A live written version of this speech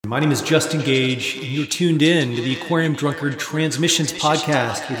My name is Justin Gage, and you're tuned in to the Aquarium Drunkard Transmissions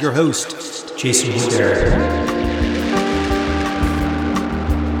podcast with your host, Jason Woodbury.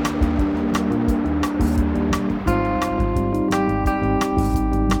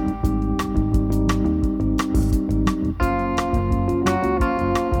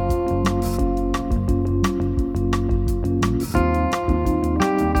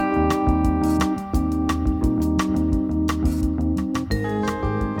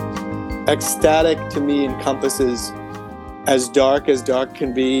 Ecstatic to me encompasses as dark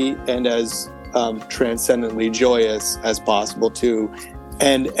can be and as transcendently joyous as possible too,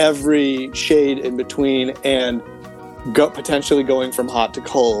 and every shade in between, and potentially going from hot to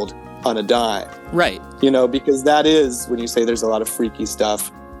cold on a dime. Right. Because that is when you say there's a lot of freaky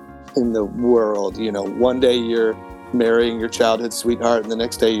stuff in the world. One day you're marrying your childhood sweetheart and the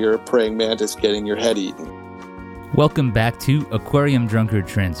next day you're a praying mantis getting your head eaten. Welcome back to Aquarium Drunkard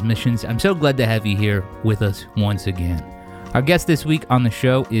Transmissions. I'm so glad to have you here with us once again. Our guest this week on the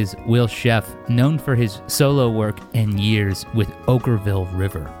show is Will Sheff, known for his solo work and years with Okkervil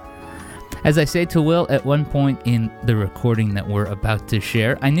River. As I say to Will at one point in the recording that we're about to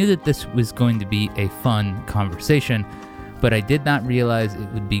share, I knew that this was going to be a fun conversation, but I did not realize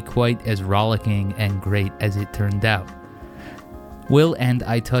it would be quite as rollicking and great as it turned out. Will and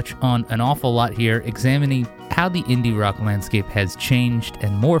I touch on an awful lot here, examining how the indie rock landscape has changed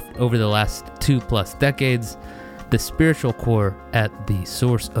and morphed over the last 2+ decades, the spiritual core at the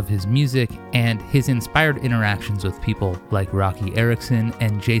source of his music, and his inspired interactions with people like Rocky Erickson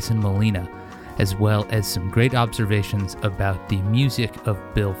and Jason Molina, as well as some great observations about the music of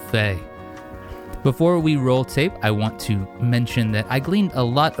Bill Fay. Before we roll tape, I want to mention that I gleaned a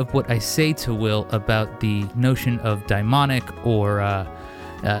lot of what I say to Will about the notion of daimonic or a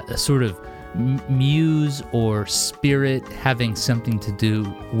sort of muse or spirit having something to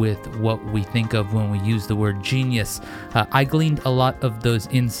do with what we think of when we use the word genius. I gleaned a lot of those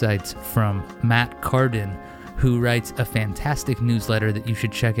insights from Matt Carden, who writes a fantastic newsletter that you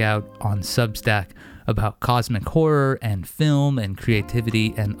should check out on Substack about cosmic horror and film and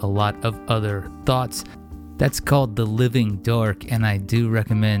creativity and a lot of other thoughts. That's called The Living Dark, and I do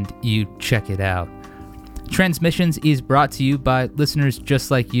recommend you check it out. Transmissions is brought to you by listeners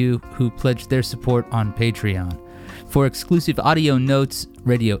just like you who pledge their support on Patreon. For exclusive audio notes,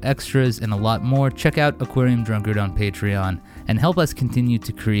 radio extras, and a lot more, check out Aquarium Drunkard on Patreon and help us continue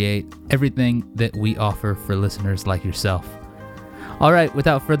to create everything that we offer for listeners like yourself. All right,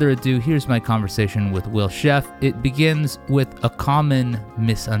 without further ado, here's my conversation with Will Sheff. It begins with a common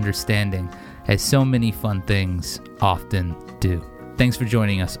misunderstanding, as so many fun things often do. Thanks for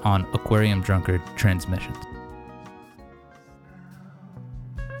joining us on Aquarium Drunkard Transmissions.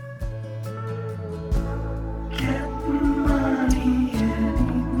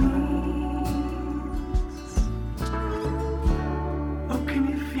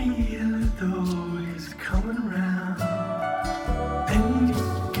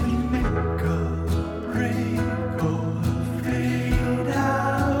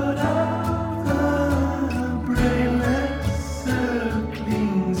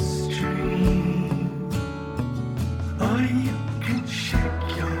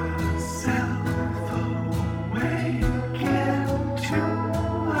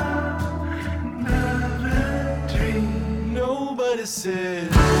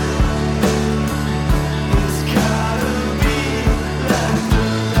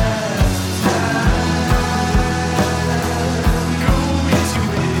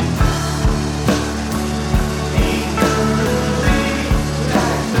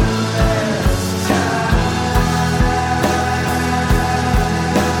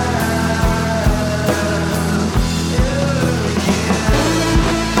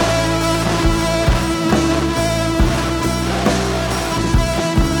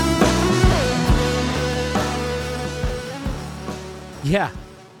 Yeah,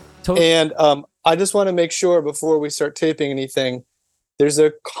 totally. And I just want to make sure before we start taping anything, there's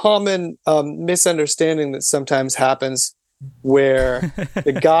a common misunderstanding that sometimes happens where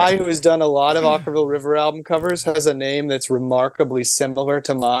the guy who has done a lot of Okkervil River album covers has a name that's remarkably similar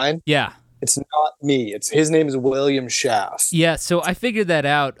to mine. Yeah. It's not me. His name is William Sheff. Yeah, so I figured that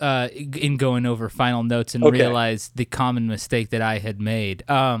out in going over final notes and realized the common mistake that I had made.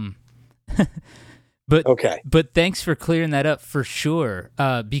 But thanks for clearing that up for sure.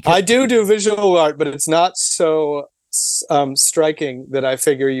 Because I do visual art, but it's not so striking that I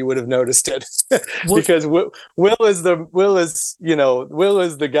figure you would have noticed it Well- because Will is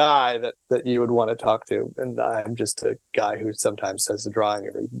the guy that you would want to talk to, and I'm just a guy who sometimes does the drawing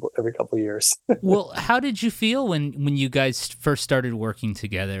every couple of years. Well, how did you feel when you guys first started working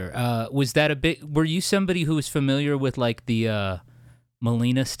together? Was that were you somebody who was familiar with like the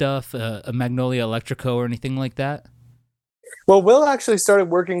Molina stuff, Magnolia Electrico or anything like that? Well, Will actually started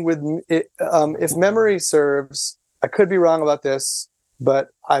working with, if memory serves, I could be wrong about this, but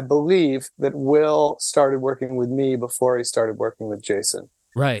I believe that Will started working with me before he started working with Jason.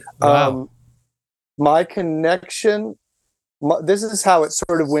 Right. Wow. My connection, this is how it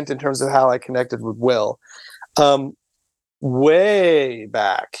sort of went in terms of how I connected with Will. Way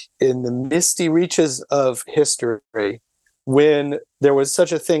back in the misty reaches of history, when there was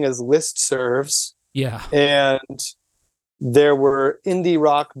such a thing as listservs, Yeah. and there were indie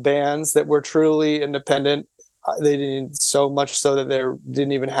rock bands that were truly independent. They didn't, so much so that they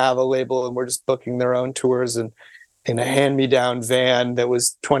didn't even have a label and were just booking their own tours and in a hand-me-down van that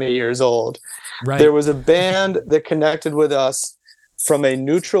was 20 years old. Right. There was a band that connected with us from a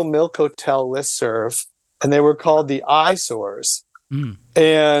Neutral Milk Hotel listserv, and they were called the Eyesores. Mm.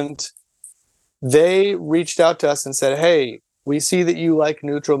 And they reached out to us and said, hey, we see that you like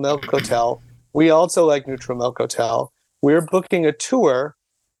Neutral Milk Hotel. We also like Neutral Milk Hotel. We're booking a tour,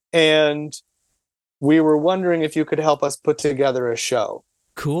 and we were wondering if you could help us put together a show.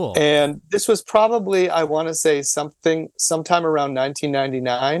 Cool. And this was probably, I want to say sometime around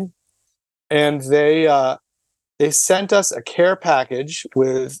 1999. And they sent us a care package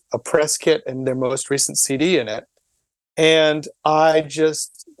with a press kit and their most recent CD in it. And I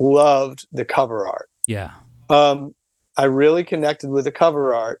just loved the cover art. Yeah. I really connected with the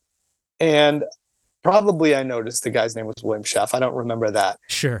cover art, and probably I noticed the guy's name was William Sheff. I don't remember that.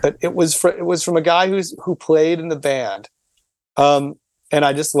 Sure. But it was from a guy who played in the band. And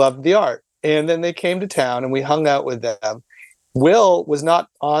I just loved the art. And then they came to town and we hung out with them. Will was not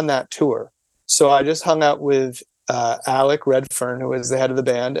on that tour. So I just hung out with Alec Redfern, who was the head of the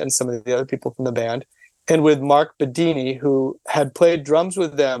band, and some of the other people from the band, and with Mark Bedini, who had played drums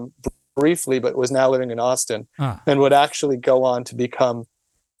with them briefly, but was now living in Austin, and would actually go on to become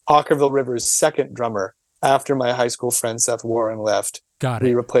Okkervil River's second drummer after my high school friend Seth Warren left. Got it.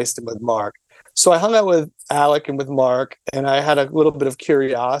 We replaced him with Mark. So I hung out with Alec and with Mark, and I had a little bit of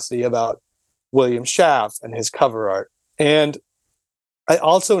curiosity about William Sheff and his cover art. And I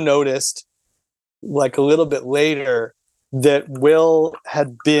also noticed, like a little bit later, that Will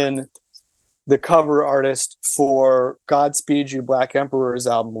had been the cover artist for Godspeed You Black Emperor's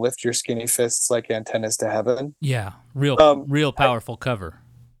album, Lift Your Skinny Fists Like Antennas to Heaven. Yeah. Real powerful cover.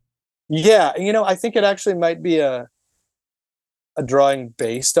 Yeah. I think it actually might be a drawing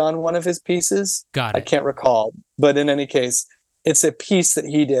based on one of his pieces. Got it. I can't recall. But in any case, it's a piece that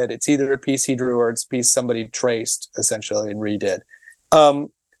he did. It's either a piece he drew or it's a piece somebody traced, essentially, and redid.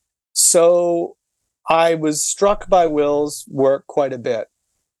 So I was struck by Will's work quite a bit.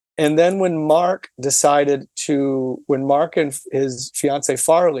 And then when Mark and his fiance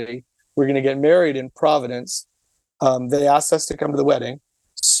Farley were going to get married in Providence, they asked us to come to the wedding.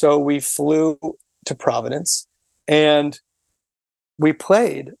 So we flew to Providence and we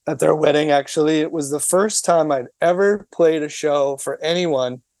played at their wedding. Actually, it was the first time I'd ever played a show for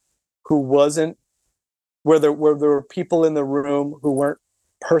anyone who wasn't, where there were people in the room who weren't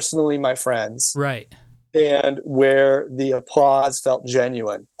personally my friends. Right. And where the applause felt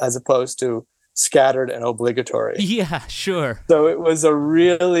genuine as opposed to scattered and obligatory. Yeah, sure. So it was a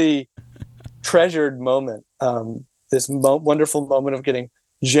really treasured moment. This wonderful moment of getting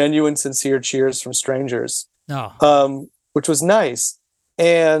genuine, sincere cheers from strangers, which was nice.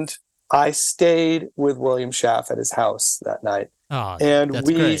 And I stayed with William Sheff at his house that night. And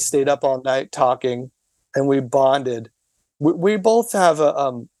we great. stayed up all night talking, and we bonded. We both have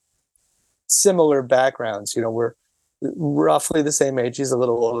similar backgrounds. We're roughly the same age. He's a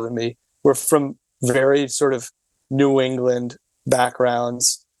little older than me. We're from very sort of New England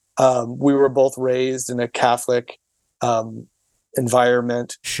backgrounds. We were both raised in a Catholic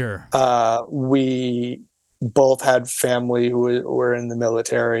environment. Sure. We both had family who were in the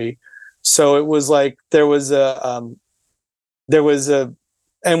military. So it was like there was and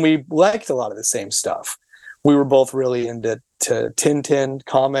we liked a lot of the same stuff. We were both really into Tintin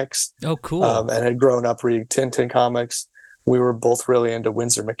comics. Oh, cool. And had grown up reading Tintin comics. We were both really into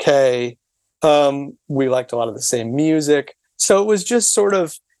Winsor McCay. We liked a lot of the same music. So it was just sort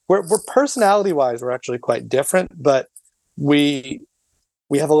of, we're personality-wise, we're actually quite different, but we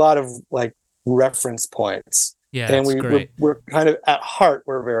have a lot of like reference points. Yeah, and that's great. we're kind of, at heart,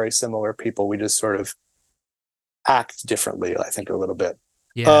 we're very similar people. We just sort of act differently, I think, a little bit.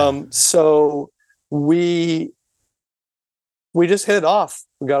 Yeah. So we just hit it off.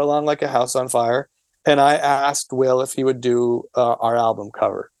 We got along like a house on fire. And I asked Will if he would do our album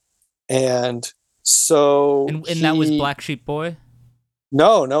cover. And so And that was Black Sheep Boy?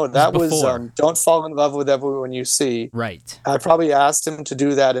 No, that was before. Don't Fall in Love with Everyone You See. Right. I probably asked him to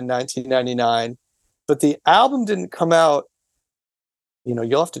do that in 1999, but the album didn't come out.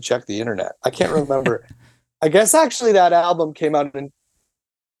 You'll have to check the internet. I can't remember. I guess actually that album came out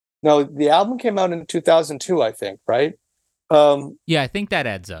the album came out in 2002, I think, right? Yeah, I think that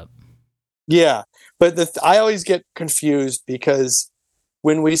adds up. Yeah, but I always get confused because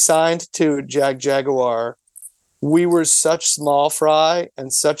when we signed to Jaguar, we were such small fry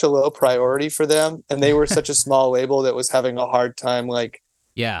and such a low priority for them, and they were such a small label that was having a hard time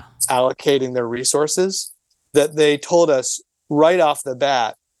allocating their resources, that they told us right off the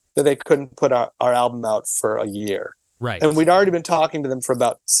bat that they couldn't put our album out for a year. Right. And we'd already been talking to them for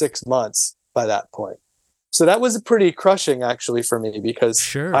about 6 months by that point. So that was pretty crushing, actually, for me,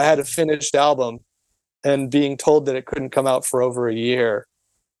 because I had a finished album, and being told that it couldn't come out for over a year,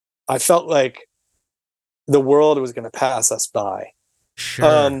 I felt like the world was going to pass us by.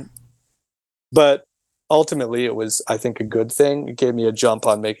 Sure. But ultimately, it was, I think, a good thing. It gave me a jump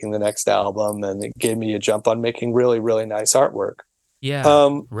on making the next album, and it gave me a jump on making really, really nice artwork.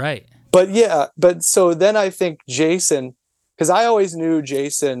 Yeah. Right. But so then I think Jason, because I always knew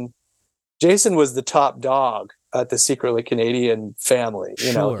Jason was the top dog at the Secretly Canadian family.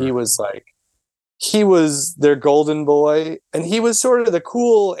 Sure. He was their golden boy, and he was sort of the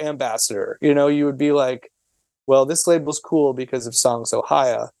cool ambassador. You would be like, well, this label's cool because of Songs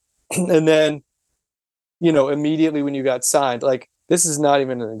Ohio. And then, immediately when you got signed, this is not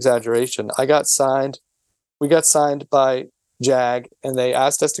even an exaggeration. We got signed by Jag, and they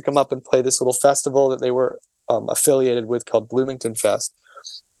asked us to come up and play this little festival that they were affiliated with called Bloomington Fest.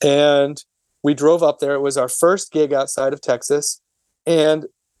 And we drove up there. It was our first gig outside of Texas. And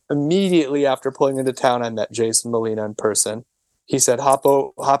immediately after pulling into town, I met Jason Molina in person. He said, hop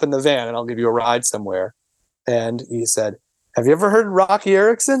in the van and I'll give you a ride somewhere. And he said, have you ever heard Rocky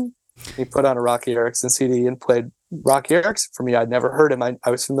Erickson? He put on a Rocky Erickson CD and played Rocky Erickson for me. I'd never heard him. I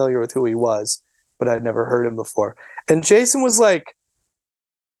was familiar with who he was, but I'd never heard him before. And Jason was like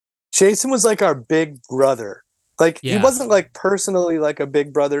our big brother. He wasn't personally like a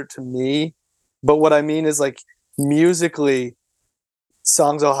big brother to me, but what I mean is musically,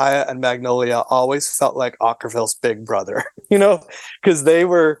 Songs Ohio and Magnolia always felt like Okkervil's big brother, because they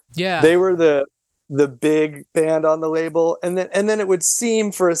were the big band on the label, and then it would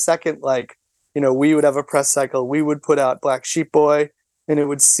seem for a second we would have a press cycle, we would put out Black Sheep Boy, and it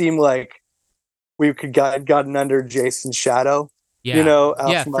would seem like we could gotten under Jason's shadow,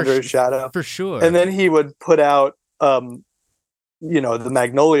 out from under his shadow for sure, and then he would put out the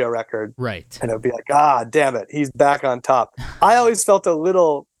Magnolia record. Right. And it would be like, damn it, he's back on top. I always felt a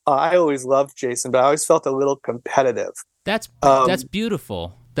little, I always loved Jason, but I always felt a little competitive. That's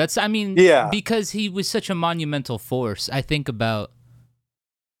beautiful. Because he was such a monumental force. I think about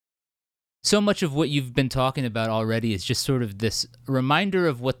so much of what you've been talking about already is just sort of this reminder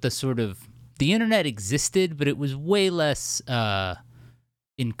of what the internet existed, but it was way less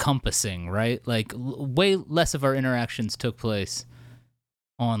encompassing, right? Way less of our interactions took place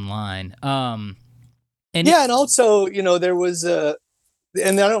online. And also, there was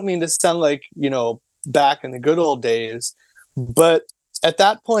and I don't mean to sound like, back in the good old days, but at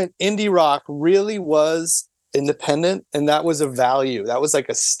that point, indie rock really was independent, and that was a value. That was like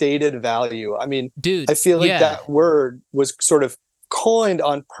a stated value. I mean, dude, I feel like that word was sort of coined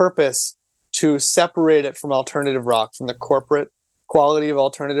on purpose to separate it from alternative rock, from the corporate quality of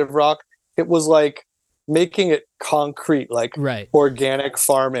alternative rock. It was like making it concrete, organic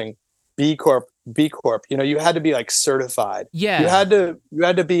farming, B Corp. You had to be certified. Yeah. You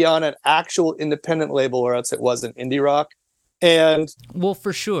had to be on an actual independent label, or else it wasn't indie rock. And well,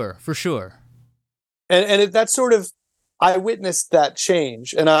 for sure. And that's sort of, I witnessed that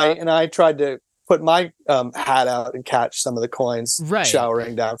change, and I tried to put my hat out and catch some of the coins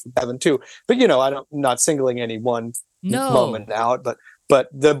showering down from heaven too. But I'm not singling any one moment out, but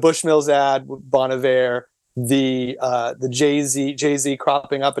the Bushmills ad, Bon Iver, the Jay-Z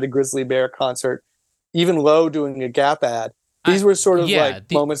cropping up at a Grizzly Bear concert, even Low doing a Gap ad. These were sort of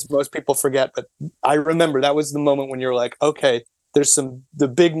moments most people forget, but I remember that was the moment when you're like, okay,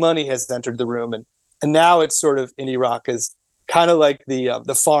 the big money has entered the room, and now it's sort of indie rock is kind of like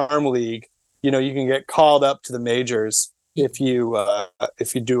the farm league. You can get called up to the majors if you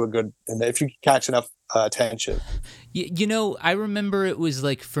do a good, and if you catch enough attention. I remember it was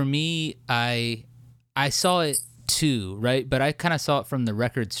for me, I saw it too, right? But I kind of saw it from the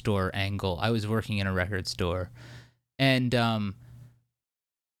record store angle. I was working in a record store. And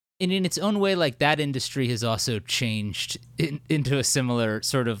in its own way, like, that industry has also changed into a similar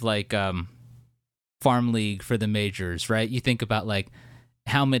sort of like farm league for the majors, right? You think about like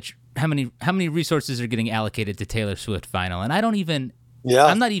how many resources are getting allocated to Taylor Swift vinyl, and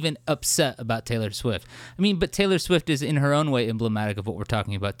I'm not even upset about Taylor Swift. I mean, but Taylor Swift is in her own way emblematic of what we're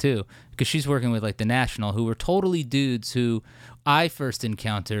talking about too, because she's working with like the National, who were totally dudes who I first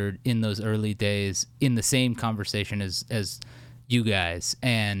encountered in those early days in the same conversation as you guys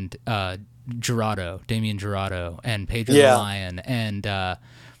and Damian Gerardo and Pedro the Lion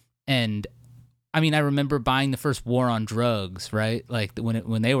and I mean, I remember buying the first War on Drugs, right? Like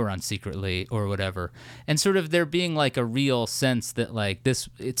when they were on Secretly or whatever, and sort of there being like a real sense that like this,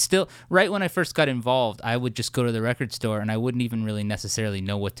 it's still right when I first got involved, I would just go to the record store and I wouldn't even really necessarily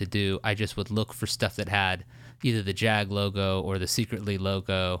know what to do. I just would look for stuff that had either the Jag logo or the Secretly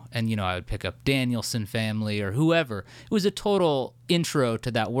logo, and you know, I would pick up Danielson Family or whoever. It was a total intro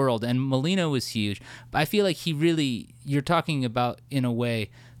to that world, and Molina was huge. But I feel like you're talking about in a way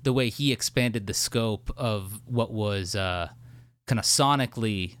the way he expanded the scope of what was kind of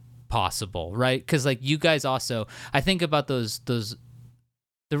sonically possible, right? Because like you guys also, I think about the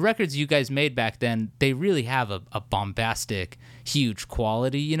records you guys made back then, they really have a bombastic, huge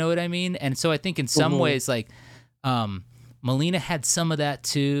quality, you know what I mean? And so I think in some ways, like, Molina had some of that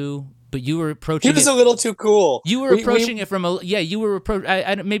too, but you were approaching it. He was a little too cool. You were approaching it from you were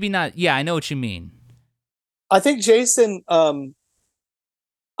approaching, maybe not, yeah, I know what you mean. I think Jason,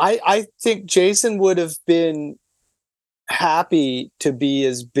 I think Jason would have been happy to be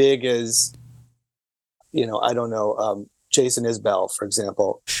as big as, you know, I don't know, Jason Isbell, for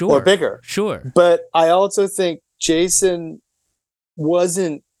example, sure, or bigger. Sure. But I also think Jason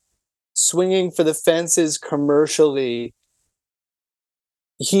wasn't swinging for the fences commercially.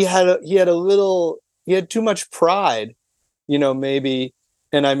 He had too much pride, you know, maybe,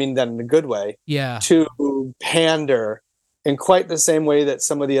 and I mean that in a good way, to pander in quite the same way that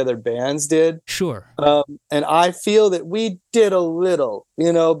some of the other bands did. Sure. And I feel that we did a little,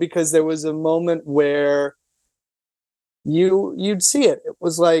 you know, because there was a moment where you'd see it. It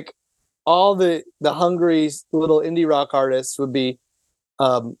was like all the hungry little indie rock artists would be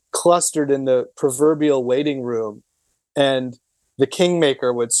clustered in the proverbial waiting room, and the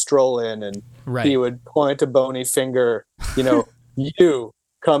Kingmaker would stroll in and he would point a bony finger, you know, you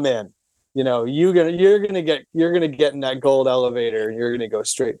come in. You know, you're gonna get in that gold elevator and you're gonna go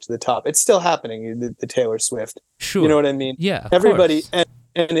straight to the top. It's still happening. The Taylor Swift, sure. You know what I mean? Yeah, everybody, and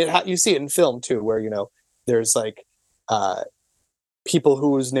you see it in film too, where you know there's like people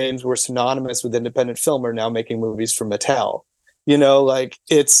whose names were synonymous with independent film are now making movies for Mattel. You know, like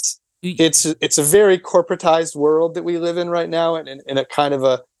it's a very corporatized world that we live in right now, and in a kind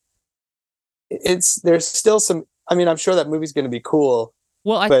of there's still some. I mean, I'm sure that movie's going to be cool.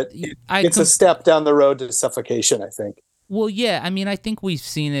 Well, it's a step down the road to suffocation, I think. Well, yeah, I mean, I think we've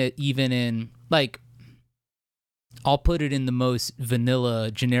seen it even in, like, I'll put it in the most vanilla,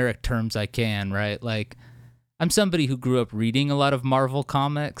 generic terms I can, right? Like, I'm somebody who grew up reading a lot of Marvel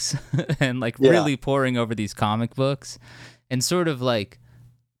comics and, like, really poring over these comic books and sort of, like,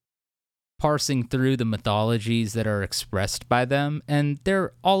 parsing through the mythologies that are expressed by them, and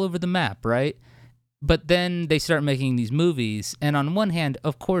they're all over the map, right? But then they start making these movies, and on one hand,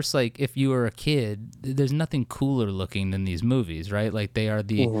 of course, like, if you were a kid, there's nothing cooler looking than these movies, right? Like, they are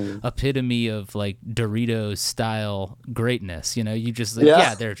the epitome of, like, Doritos-style greatness, you know? You just,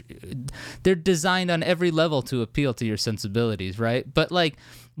 like, they're designed on every level to appeal to your sensibilities, right? But, like,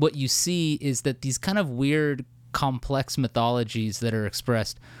 what you see is that these kind of weird, complex mythologies that are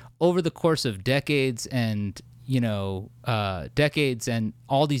expressed over the course of decades and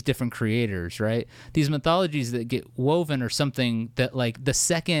all these different creators, right? These mythologies that get woven are something that, like, the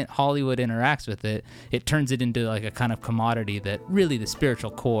second Hollywood interacts with it, it turns it into like a kind of commodity that really the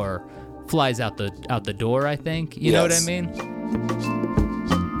spiritual core flies out the door, I think. You know what I mean?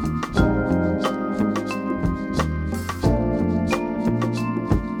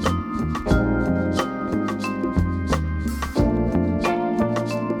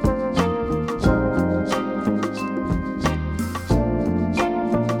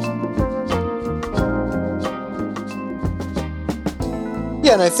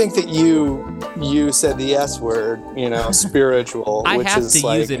 Yeah, and I think that you said the S word, you know, spiritual. I which have is to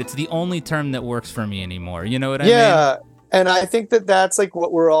like, use it. It's the only term that works for me anymore. You know what I mean? Yeah, and I think that that's like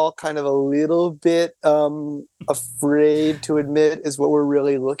what we're all kind of a little bit afraid to admit is what we're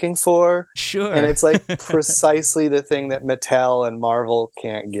really looking for. Sure. And it's like precisely the thing that Mattel and Marvel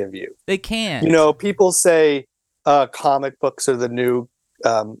can't give you. They can't. You know, people say, comic books are the new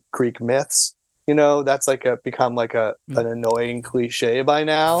Greek myths. You know, that's like become like an annoying cliche by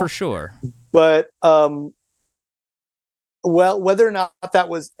now. For sure. But well, whether or not that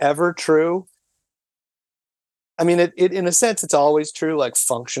was ever true, I mean, it in a sense, it's always true, like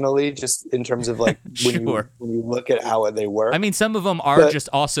functionally, just in terms of like Sure. when you look at how they work. I mean, some of them are just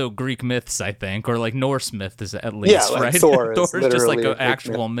also Greek myths, I think, or like Norse myths at least, like right? Thor is just like an an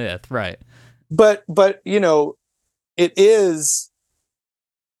actual myth, right? But you know, it is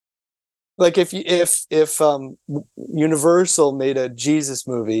like if Universal made a Jesus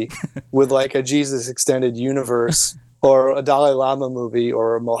movie with like a Jesus extended universe, or a Dalai Lama movie,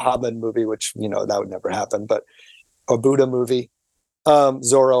 or a Mohammed movie, which you know that would never happen, but a Buddha movie,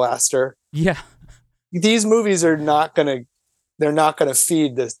 Zoroaster. Yeah, these movies are not gonna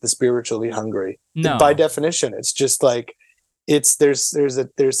feed the spiritually hungry. No, by definition, it's just like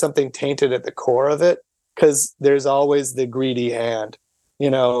there's something tainted at the core of it, because there's always the greedy hand, you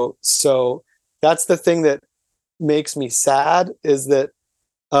know. So that's the thing that makes me sad, is that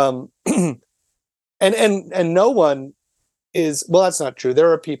and no one is, well, that's not true.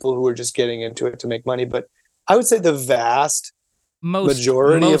 There are people who are just getting into it to make money, but I would say the vast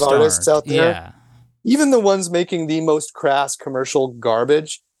majority of artists out there, even the ones making the most crass commercial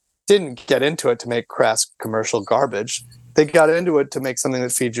garbage, didn't get into it to make crass commercial garbage. They got into it to make something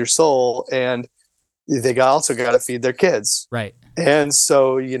that feeds your soul, and they also got to feed their kids. Right. And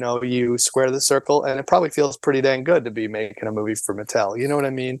so, you know, you square the circle, and it probably feels pretty dang good to be making a movie for Mattel. You know what I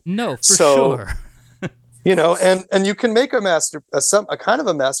mean? No, for sure. You know, and you can make a kind of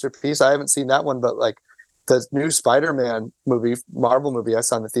a masterpiece. I haven't seen that one, but like the new Spider-Man movie, Marvel movie I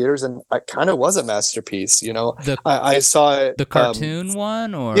saw in the theaters, and it kind of was a masterpiece. You know, I saw it. The cartoon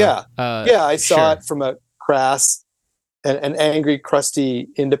one, or I saw it from a crass, an angry, crusty,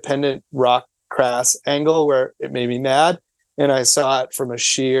 independent rock crass angle where it made me mad, and I saw it from a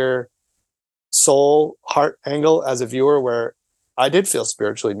sheer soul heart angle as a viewer where I did feel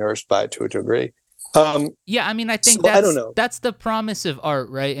spiritually nourished by it to a degree. Yeah, I mean, I think I don't know. That's the promise of art,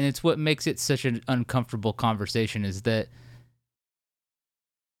 right? And it's what makes it such an uncomfortable conversation, is that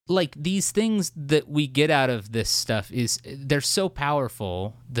like these things that we get out of this stuff they're so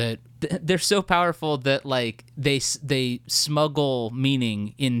powerful that like they smuggle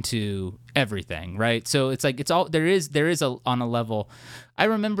meaning into everything, right? So it's like it's all there is on a level. I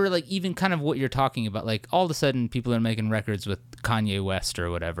remember like even kind of what you're talking about, like all of a sudden people are making records with Kanye West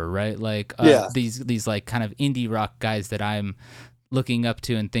or whatever, right? Like these like kind of indie rock guys that I'm looking up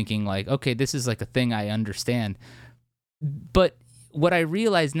to and thinking like, okay, this is like a thing I understand. But what I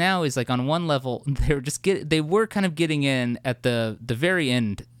realize now is like on one level they were kind of getting in at the very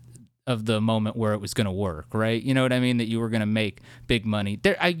end of the moment where it was going to work, right? You know what I mean? That you were going to make big money.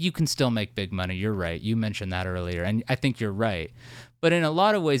 You can still make big money. You're right. You mentioned that earlier, and I think you're right. But in a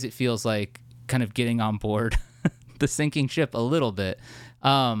lot of ways, it feels like kind of getting on board the sinking ship a little bit.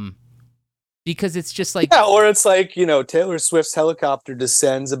 Because it's just like... Yeah, or it's like, you know, Taylor Swift's helicopter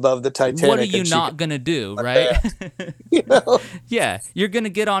descends above the Titanic. What are you not going to do, right? You know? Yeah, you're going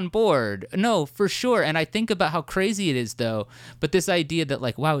to get on board. No, for sure. And I think about how crazy it is, though. But this idea that,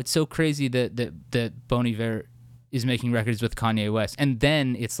 like, wow, it's so crazy that Bon Iver is making records with Kanye West. And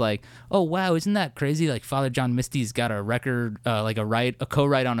then it's like, oh, wow, isn't that crazy? Like, Father John Misty's got a record, like a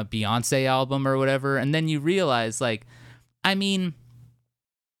co-write on a Beyonce album or whatever. And then you realize, like, I mean...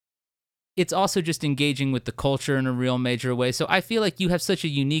 it's also just engaging with the culture in a real major way. So I feel like you have such a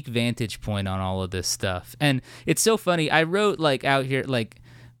unique vantage point on all of this stuff. And it's so funny. I wrote like out here, like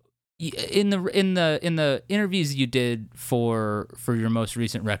in the interviews you did for your most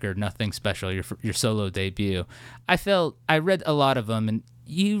recent record, Nothing Special, your solo debut, I read a lot of them, and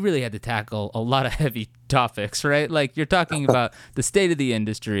you really had to tackle a lot of heavy topics, right? Like you're talking about the state of the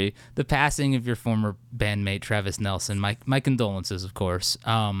industry, the passing of your former bandmate Travis Nelson. My condolences, of course.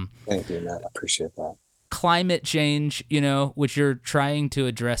 Thank you, man. I appreciate that. Climate change, you know, which you're trying to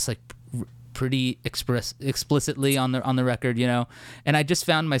address like pretty explicitly on the record, you know. And I just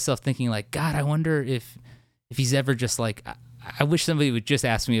found myself thinking like, God, I wonder if he's ever just like, I wish somebody would just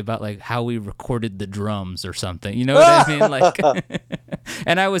ask me about like how we recorded the drums or something. You know what I mean? Like,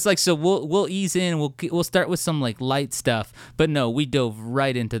 and I was like, so we'll ease in. We'll start with some like light stuff, but no, we dove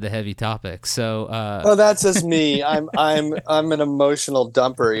right into the heavy topics. So, well, that's just me. I'm an emotional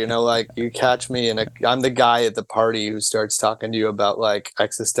dumper. You know, like you catch me, and I'm the guy at the party who starts talking to you about like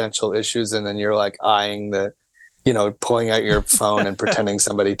existential issues, and then you're like eyeing pulling out your phone and pretending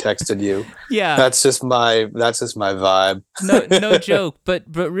somebody texted you. Yeah. That's just my vibe. No joke. But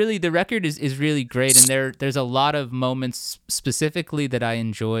really the record is really great, and there's a lot of moments specifically that I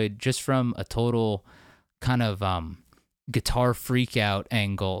enjoyed just from a total kind of guitar freak out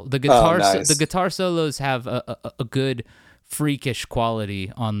angle. The guitar solos have a good freakish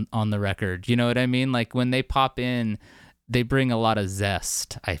quality on the record. You know what I mean? Like when they pop in, they bring a lot of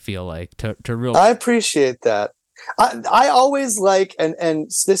zest, I feel like, to real. I appreciate that. I always like,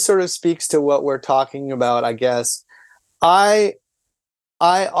 and this sort of speaks to what we're talking about, I guess. I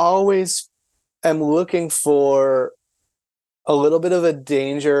always am looking for a little bit of a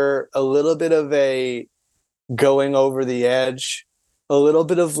danger, a little bit of a going over the edge, a little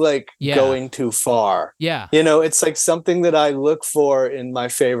bit of like going too far. Yeah. You know, it's like something that I look for in my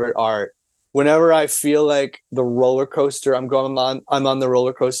favorite art. Whenever I feel like the roller coaster, I'm on the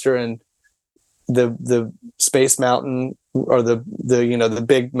roller coaster and the Space Mountain or the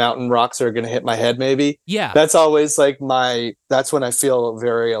big mountain rocks are going to hit my head maybe. Yeah. That's always like that's when I feel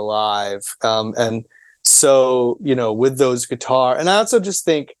very alive. And so, with those guitar, and I also just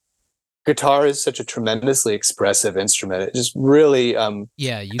think guitar is such a tremendously expressive instrument. It just really, and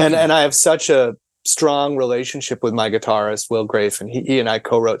I have such a strong relationship with my guitarist, Will Grafe, and he and I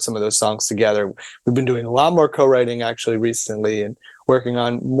co-wrote some of those songs together. We've been doing a lot more co-writing actually recently and working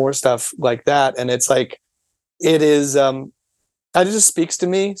on more stuff like that. And it's like, it is, it just speaks to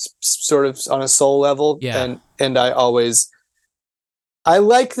me sort of on a soul level. Yeah. And I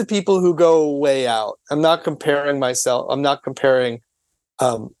like the people who go way out. I'm not comparing myself. I'm not comparing,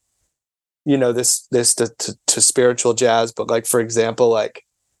 this to spiritual jazz, but like, for example, like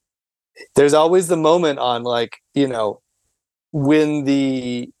there's always the moment on like, when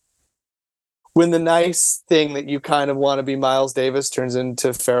the nice thing that you kind of want to be Miles Davis turns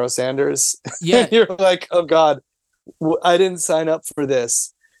into Pharoah Sanders. Yeah. You're like, oh God, I didn't sign up for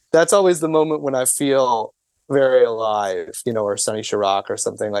this. That's always the moment when I feel very alive, or Sonny Chirac or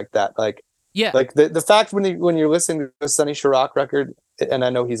something like that. Like, yeah, like the fact when you're listening to the Sonny Chirac record, and I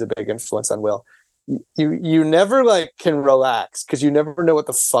know he's a big influence on Will, you never like can relax because you never know what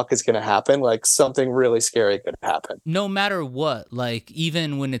the fuck is going to happen. Like something really scary could happen. No matter what, like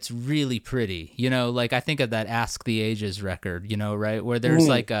even when it's really pretty, like I think of that Ask the Ages record, right? Where there's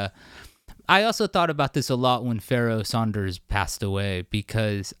like I also thought about this a lot when Pharoah Sanders passed away,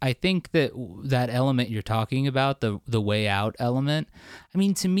 because I think that element you're talking about, the way out element, I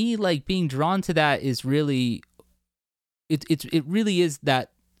mean, to me, like being drawn to that is really, it really is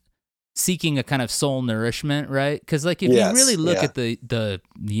that seeking a kind of soul nourishment, right? Because like if you really look at the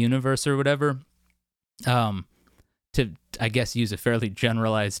universe or whatever, to I guess use a fairly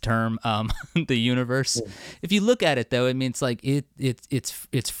generalized term, the universe. If you look at it though, I mean it's like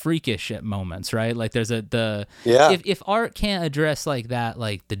it's freakish at moments, right? Like there's if art can't address like that,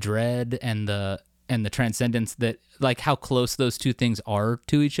 like the dread and the transcendence, that like how close those two things are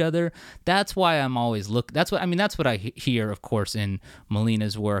to each other. That's why I'm always that's what I hear, of course, in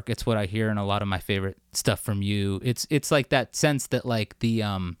Melina's work. It's what I hear in a lot of my favorite stuff from you. It's like that sense that like the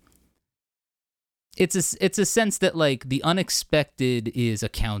it's a sense that like the unexpected is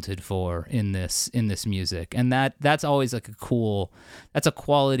accounted for in this music, and that's always like that's a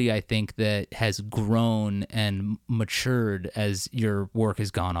quality I think that has grown and matured as your work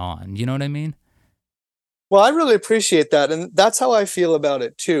has gone on. You know what I mean? Well, I really appreciate that, and that's how I feel about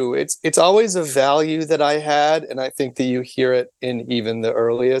it too. It's always a value that I had, and I think that you hear it in even the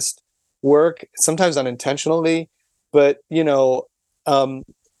earliest work, sometimes unintentionally, but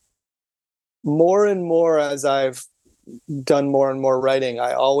more and more as I've done more and more writing,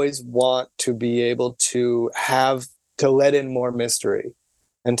 I always want to be able to let in more mystery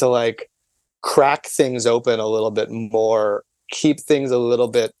and to like crack things open a little bit more, keep things a little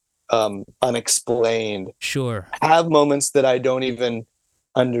bit unexplained. Sure. Have moments that I don't even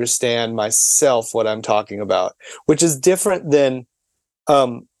understand myself what I'm talking about, which is different than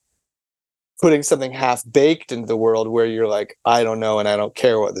putting something half baked into the world where you're like, I don't know and I don't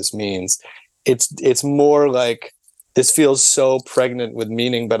care what this means. It's more like this feels so pregnant with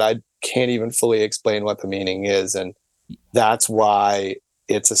meaning, but I can't even fully explain what the meaning is, and that's why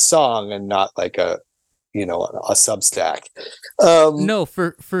it's a song and not like a Substack. No,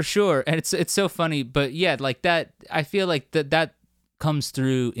 for sure, and it's so funny, but yeah, like that. I feel like that comes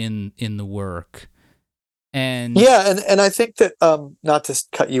through in the work, and and I think that not to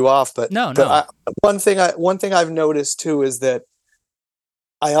cut you off, but no. One thing I've noticed too is that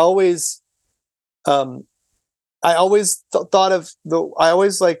I always thought of I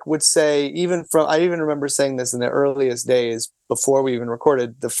always like would say, I even remember saying this in the earliest days before we even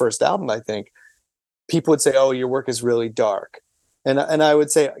recorded the first album, I think people would say, oh, your work is really dark. And I would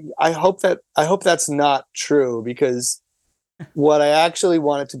say, I hope that's not true, because what I actually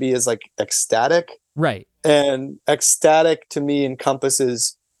want it to be is like ecstatic. Right. And ecstatic to me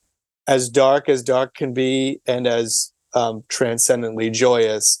encompasses dark as dark can be, and as transcendently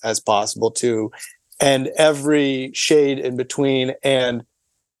joyous as possible too, and every shade in between, and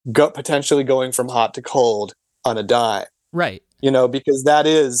potentially going from hot to cold on a dime. Right. Because that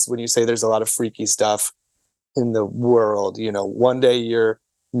is when you say there's a lot of freaky stuff in the world. One day you're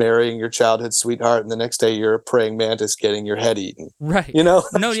marrying your childhood sweetheart, and the next day you're a praying mantis getting your head eaten. Right. No,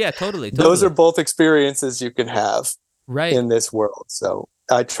 yeah, totally. Those are both experiences you can have right in this world. So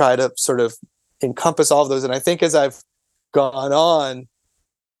I try to sort of encompass all of those. And I think as I've gone on,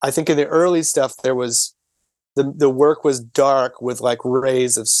 I think in the early stuff, there was the work was dark with like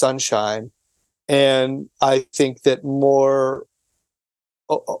rays of sunshine. And I think that more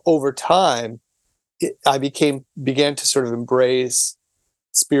over time, I began to sort of embrace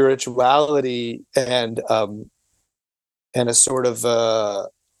spirituality and a sort of a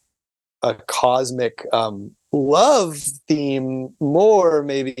cosmic love theme more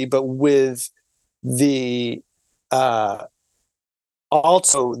maybe, but with the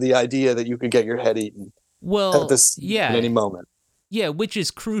also the idea that you could get your head eaten at any moment. Yeah, which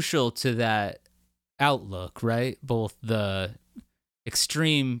is crucial to that outlook, right? Both the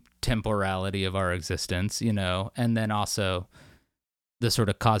extreme temporality of our existence, and then also the sort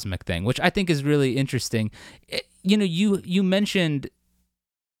of cosmic thing, which I think is really interesting. You mentioned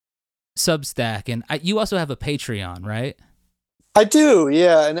Substack, and you also have a Patreon, right? I do,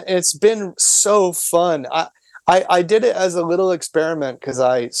 yeah, and it's been so fun. I did it as a little experiment because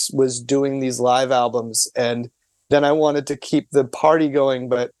I was doing these live albums, and then I wanted to keep the party going,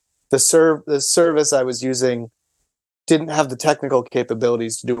 but the service I was using didn't have the technical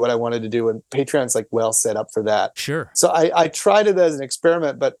capabilities to do what I wanted to do, and Patreon's like well set up for that. Sure. So I tried it as an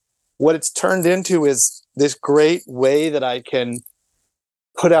experiment, but what it's turned into is this great way that I can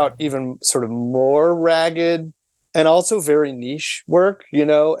put out even sort of more ragged and also very niche work,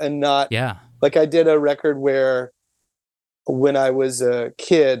 and not like I did a record where when I was a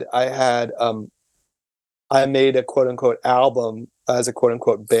kid, I made a quote unquote album as a quote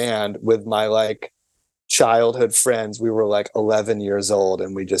unquote band with my like childhood friends. We were like 11 years old,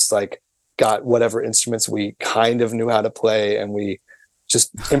 and we just like got whatever instruments we kind of knew how to play, and we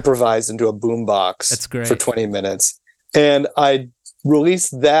just improvised into a boombox. That's great. For 20 minutes. And I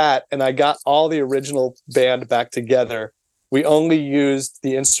released that, and I got all the original band back together. We only used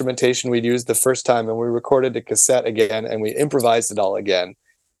the instrumentation we'd used the first time, and we recorded a cassette again, and we improvised it all again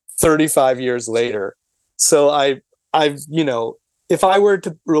 35 years later. So I've if I were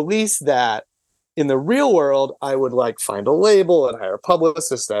to release that in the real world, I would like find a label and hire a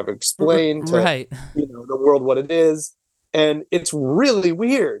publicist. I would explain to the world what it is, and it's really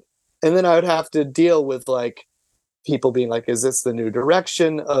weird. And then I would have to deal with like people being like, "Is this the new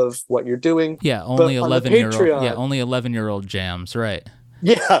direction of what you're doing?" Yeah, only 11-year-old. Yeah, only 11-year-old jams, right?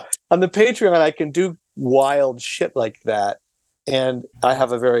 Yeah, on the Patreon, I can do wild shit like that, and I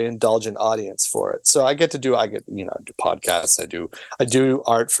have a very indulgent audience for it. So I get do podcasts. I do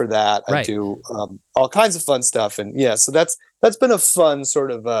art for that. Right. I do all kinds of fun stuff, and so that's been a fun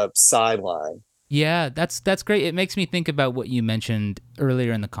sort of sideline. Yeah, that's great. It makes me think about what you mentioned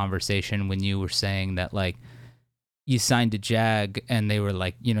earlier in the conversation when you were saying that like you signed to Jag and they were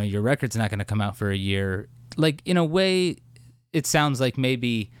like, your record's not going to come out for a year. Like in a way, it sounds like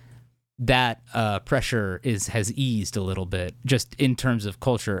maybe that pressure has eased a little bit just in terms of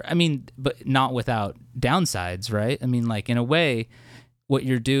culture. I mean, but not without downsides, right? I mean, like in a way, what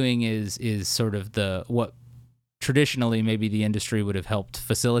you're doing is sort of what traditionally maybe the industry would have helped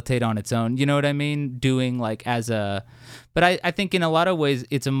facilitate on its own. You know what I mean? Doing like but I think in a lot of ways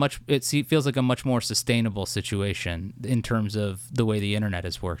it feels like a much more sustainable situation in terms of the way the internet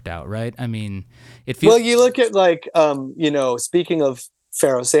has worked out, right? I mean, it feels. Well, you look at like speaking of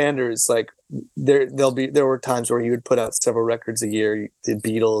Pharoah Sanders, like there were times where he would put out several records a year. The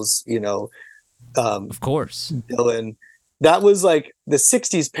Beatles, of course, Dylan. That was like the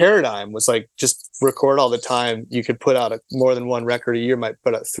 60s paradigm was like just record all the time. You could put out more than one record a year, might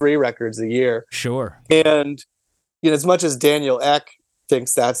put out 3 records a year. Sure. And as much as Daniel Ek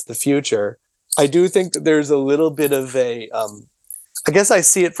thinks that's the future, I do think that there's a little bit of I guess I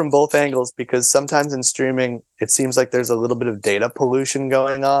see it from both angles, because sometimes in streaming, it seems like there's a little bit of data pollution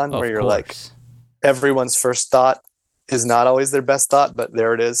going on where you're like, everyone's first thought is not always their best thought, but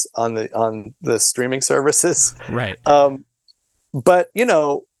there it is on the streaming services. Right. But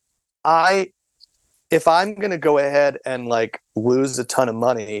if I'm going to go ahead and like lose a ton of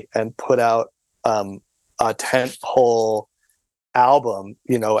money and put out a tentpole album,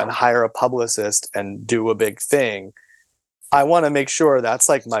 and hire a publicist and do a big thing, I want to make sure that's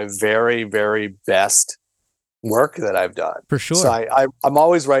like my very, very best work that I've done. For sure. So I'm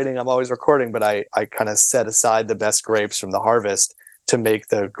always writing, I'm always recording, but I kind of set aside the best grapes from the harvest to make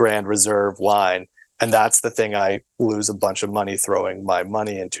the Grand Reserve wine. And that's the thing I lose a bunch of money throwing my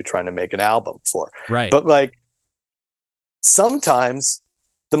money into trying to make an album for. Right. But like sometimes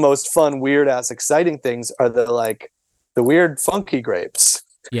the most fun, weird ass, exciting things are the weird, funky grapes.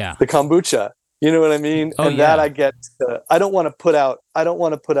 Yeah. The kombucha. You know what I mean? Oh, and yeah. that I get I don't want to put out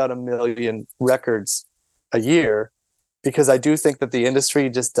a million records a year, because I do think that the industry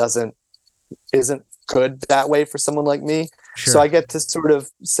just isn't good that way for someone like me. Sure. So I get to sort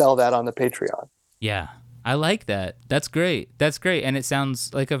of sell that on the Patreon. Yeah, I like that. That's great. And it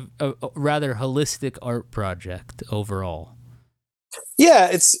sounds like a rather holistic art project overall. Yeah,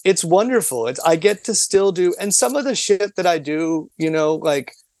 it's wonderful. I get to still do, and some of the shit that I do,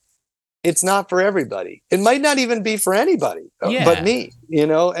 like, it's not for everybody. It might not even be for anybody but me,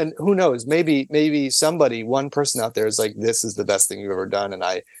 and who knows, maybe somebody, one person out there is like, this is the best thing you've ever done, and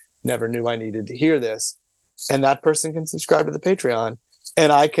I never knew I needed to hear this. And that person can subscribe to the Patreon,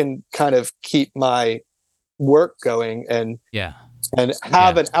 and I can kind of keep my work going and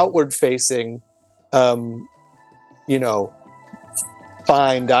have an outward facing,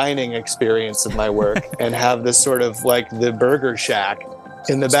 fine dining experience of my work and have this sort of like the burger shack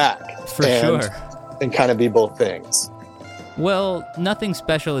in the back. For sure. And kind of be both things. Well, nothing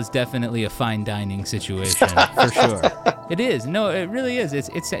special is definitely a fine dining situation, for sure. It is. No, it really is.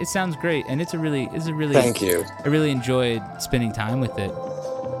 It sounds great, and it's a really. Thank you. I really enjoyed spending time with it.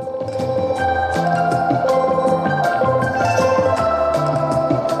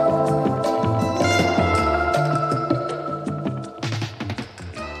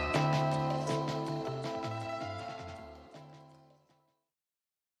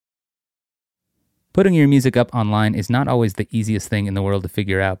 Putting your music up online is not always the easiest thing in the world to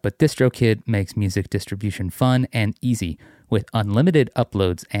figure out, but DistroKid makes music distribution fun and easy with unlimited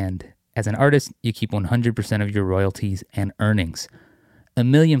uploads, and as an artist, you keep 100% of your royalties and earnings.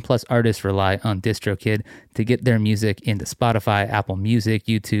 1 million plus artists rely on DistroKid to get their music into Spotify, Apple Music,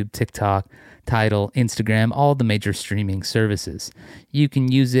 YouTube, TikTok, Tidal, Instagram, all the major streaming services. You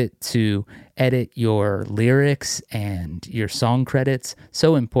can use it to edit your lyrics and your song credits.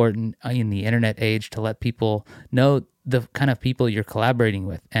 So important in the internet age to let people know the kind of people you're collaborating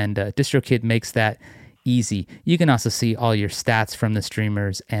with. And DistroKid makes that easy. You can also see all your stats from the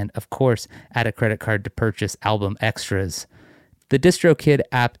streamers and, of course, add a credit card to purchase album extras. The DistroKid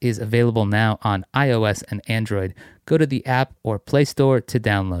app is available now on iOS and Android. Go to the app or Play Store to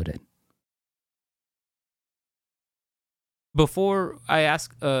download it. Before I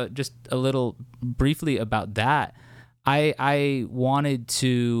ask just a little briefly about that, I wanted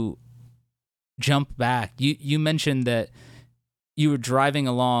to jump back. You mentioned that you were driving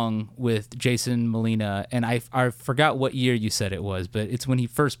along with Jason Molina, and I forgot what year you said it was, but it's when he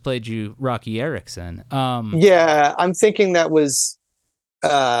first played you Rocky Erickson. Yeah, I'm thinking that was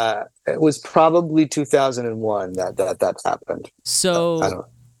it was probably 2001 that happened. So I don't know.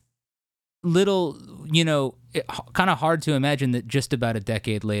 Little, kind of hard to imagine that just about a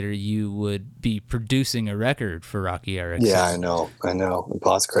decade later you would be producing a record for Rocky Erickson. Yeah, I know.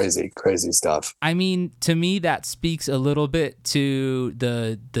 It's crazy stuff. I mean, to me, that speaks a little bit to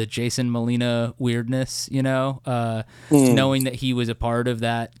the Jason Molina weirdness, knowing that he was a part of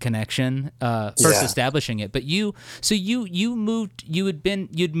that connection, first establishing it. But you'd moved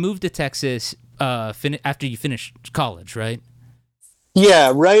to Texas after you finished college, right?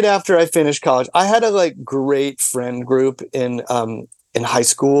 Yeah, right after I finished college, I had a great friend group in high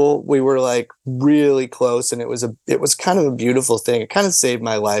school. We were really close, and it was kind of a beautiful thing. It kind of saved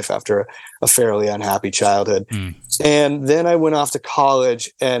my life after a fairly unhappy childhood. And then I went off to college,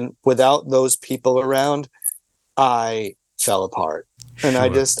 and without those people around, I fell apart. And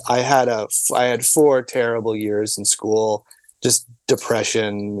Sure. I had 4 terrible years in school, just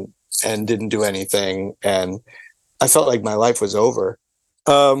depression, and didn't do anything, and I felt like my life was over.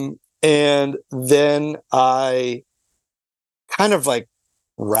 And then I kind of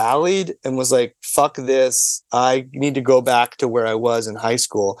rallied and was like, fuck this. I need to go back to where I was in high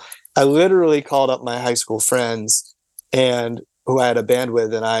school. I literally called up my high school friends and who I had a band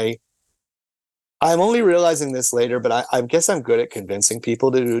with. And I'm only realizing this later, but I guess I'm good at convincing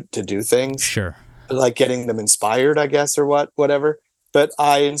people to do things. Sure. Like getting them inspired, I guess, or whatever. But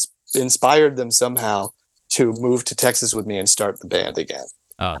I inspired them somehow to move to Texas with me and start the band again.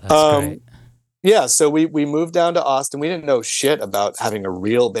 Oh, that's great. Yeah, so we moved down to Austin. We didn't know shit about having a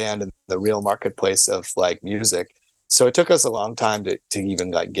real band in the real marketplace of music. So it took us a long time to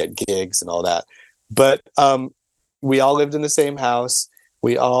even get gigs and all that. But we all lived in the same house.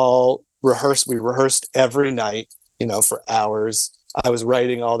 We all We rehearsed every night, for hours. I was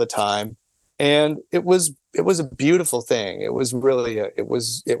writing all the time, and it was a beautiful thing. It was really it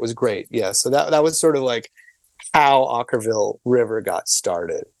was great. Yeah. So that was sort of like how Okkervil River got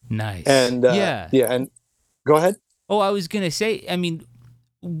started. Nice. And yeah. And go ahead. Oh, I was gonna say, I mean,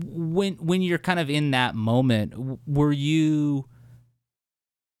 when you're kind of in that moment, were you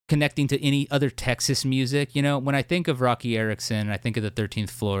connecting to any other Texas music? When I think of Rocky Erickson, I think of the 13th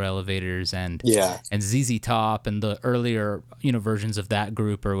Floor Elevators and ZZ Top and the earlier, versions of that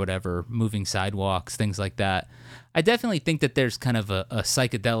group or whatever, Moving Sidewalks, things like that. I definitely think that there's kind of a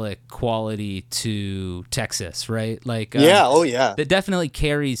psychedelic quality to Texas, right? Like, that definitely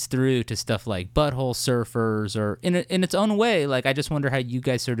carries through to stuff like Butthole Surfers, or in its own way. Like, I just wonder how you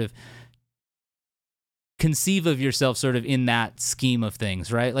guys sort of conceive of yourself sort of in that scheme of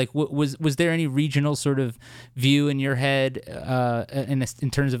things, right? Like, was there any regional sort of view in your head in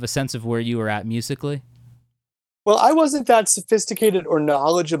terms of a sense of where you were at musically? Well, I wasn't that sophisticated or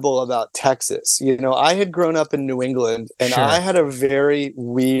knowledgeable about Texas. I had grown up in New England, and Sure. I had a very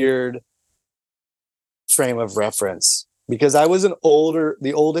weird frame of reference because I was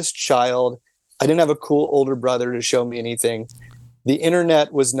the oldest child. I didn't have a cool older brother to show me anything. The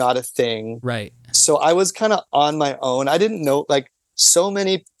internet was not a thing. Right. So I was kind of on my own. I didn't know, like, so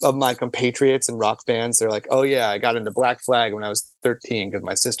many of my compatriots in rock bands, they're like, oh yeah, I got into Black Flag when I was 13 because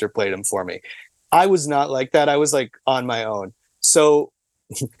my sister played them for me. I was not like that. I was like on my own. So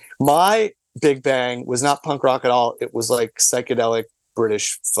my Big Bang was not punk rock at all. It was like psychedelic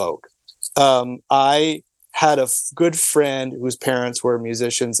British folk. I had a good friend whose parents were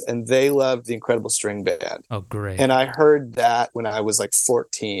musicians, and they loved the Incredible String Band. Oh, great. And I heard that when I was like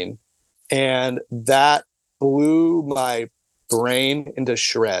 14. And that blew my brain into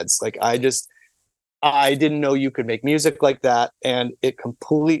shreds. Like, I didn't know you could make music like that. And it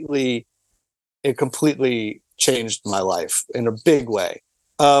completely changed my life in a big way.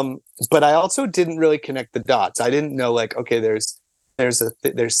 But I also didn't really connect the dots. I didn't know, like, okay, there's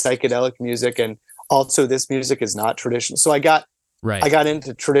psychedelic music, and also this music is not traditional. So I got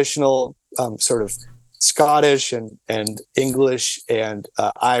into traditional sort of Scottish and English and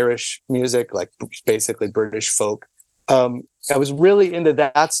Irish music, like basically British folk. I was really into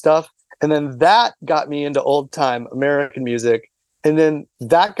that stuff. And then that got me into old time American music. And then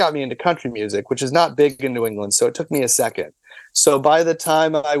that got me into country music, which is not big in New England. So it took me a second. So by the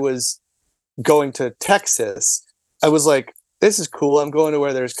time I was going to Texas, I was like, this is cool. I'm going to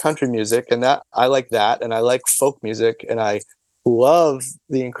where there's country music, and that I like that. And I like folk music, and I love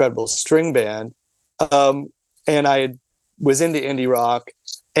the Incredible String Band. And I was into indie rock,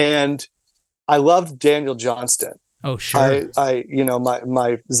 and I loved Daniel Johnston. Oh, sure.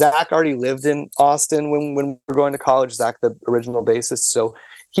 My Zach already lived in Austin when we were going to college. Zach, the original bassist, so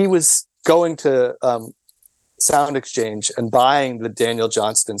he was going to Sound Exchange and buying the Daniel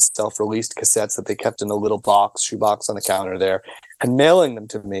Johnston self-released cassettes that they kept in a little shoebox on the counter there, and mailing them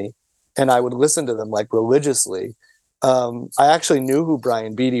to me, and I would listen to them like religiously. I actually knew who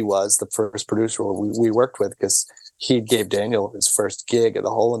Brian Beattie was, the first producer we worked with, because he gave Daniel his first gig at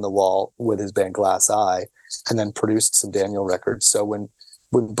the Hole in the Wall with his band Glass Eye, and then produced some Daniel records. So when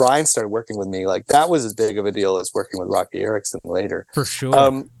Brian started working with me, like, that was as big of a deal as working with Rocky Erickson later. For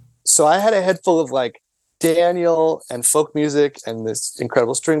sure. So I had a head full of like Daniel and folk music and this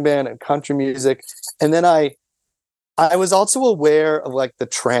Incredible String Band and country music. And then I was also aware of like the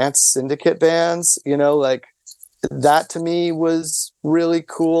trance syndicate bands, like that to me was really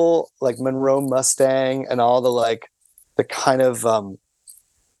cool. Like Monroe Mustang and all the kind of,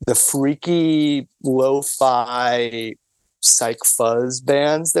 the freaky lo-fi psych fuzz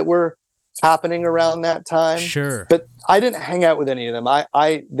bands that were happening around that time. Sure. But I didn't hang out with any of them.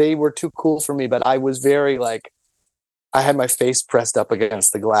 They were too cool for me, but I was very like, I had my face pressed up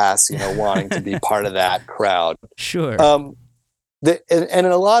against the glass, wanting to be part of that crowd. Sure. And in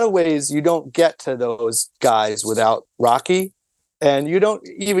a lot of ways, you don't get to those guys without Rocky, and you don't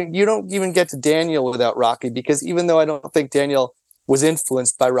even get to Daniel without Rocky, because even though I don't think Daniel was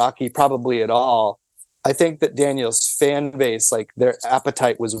influenced by Rocky probably at all, I think that Daniel's fan base, like their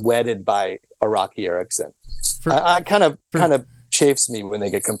appetite was whetted by a Rocky Erickson. I kind of chafes me when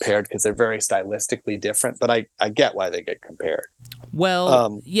they get compared, because they're very stylistically different, but I get why they get compared.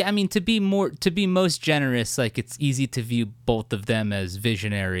 Well, yeah, I mean, to be most generous, like, it's easy to view both of them as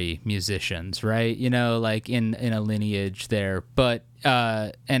visionary musicians, right? Like in a lineage there, but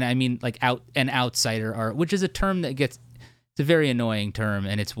and I mean, like, an outsider art, which is a term that it's a very annoying term,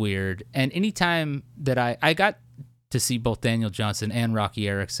 and it's weird. And anytime that I got to see both Daniel Johnston and Rocky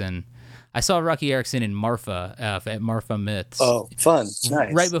Erickson, I saw Rocky Erickson in Marfa at Marfa Myths. Oh, fun.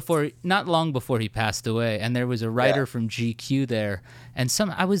 Nice. Not long before he passed away, and there was a writer from GQ there, and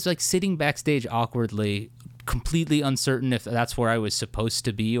I was like sitting backstage awkwardly, completely uncertain if that's where I was supposed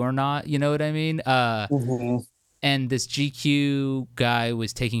to be or not. You know what I mean? And this GQ guy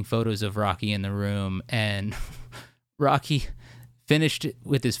was taking photos of Rocky in the room, and Rocky finished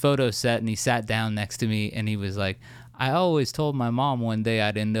with his photo set, and he sat down next to me, and he was like, I always told my mom one day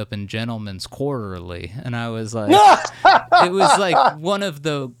I'd end up in Gentleman's Quarterly. And I was like, it was like one of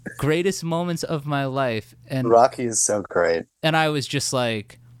the greatest moments of my life. And Rocky is so great. And I was just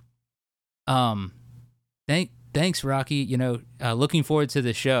like, thanks, Rocky. You know, looking forward to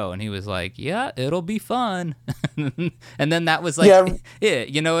the show. And he was like, yeah, it'll be fun. And then that was like, it,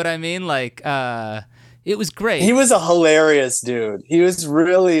 you know what I mean? Like, it was great. He was a hilarious dude. He was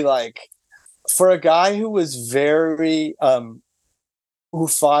really like, for a guy who was very, who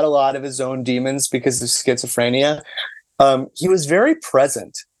fought a lot of his own demons because of schizophrenia, he was very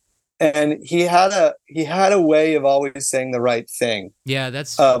present, and he had a way of always saying the right thing. Yeah,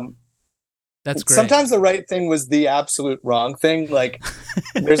 that's great. Sometimes the right thing was the absolute wrong thing. Like,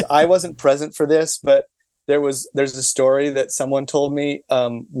 I wasn't present for this, but there's a story that someone told me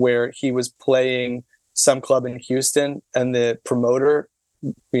where he was playing some club in Houston, and the promoter,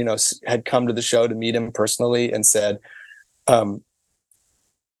 you know, had come to the show to meet him personally and said,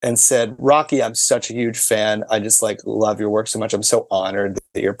 Rocky, I'm such a huge fan. I just like love your work so much. I'm so honored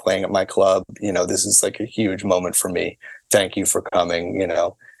that you're playing at my club. You know, this is like a huge moment for me. Thank you for coming, you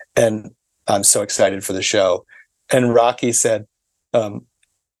know, and I'm so excited for the show. And Rocky said,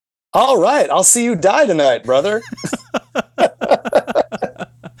 all right, I'll see you die tonight, brother.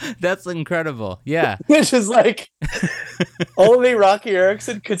 That's incredible. Yeah. Which is like, only Rocky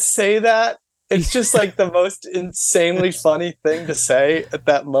Erickson could say that. It's just like the most insanely funny thing to say at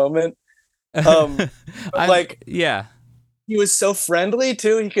that moment. Yeah. He was so friendly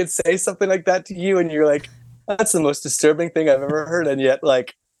too. He could say something like that to you, and you're like, that's the most disturbing thing I've ever heard. And yet,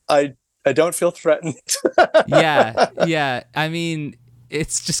 like, I don't feel threatened. Yeah. I mean,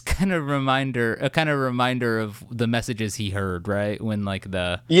 it's just kind of a reminder of the messages he heard, right? When like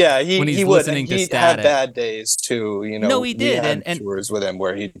when he's listening to Static. He had bad days too, you know. No, he did, and tours with him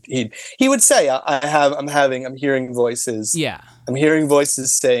where he would say, I'm hearing voices. Yeah, I'm hearing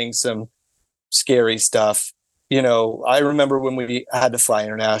voices saying some scary stuff. You know, I remember when we had to fly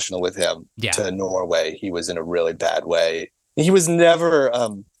international with him to Norway. He was in a really bad way. He was never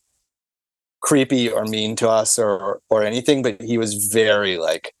creepy or mean to us or anything, but he was very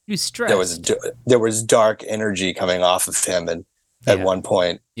like, he was stressed. There was dark energy coming off of him, and at one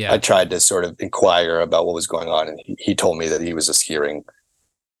point I tried to sort of inquire about what was going on, and he told me that he was just hearing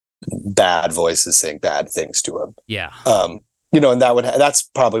bad voices saying bad things to him. You know, and that's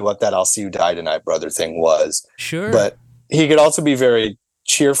probably what that I'll see you die tonight, brother thing was. Sure. But he could also be very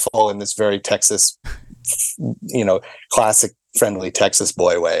cheerful in this very Texas, you know, classic friendly Texas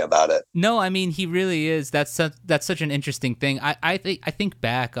boy way about it. No, I mean, he really is. That's such an interesting thing. I think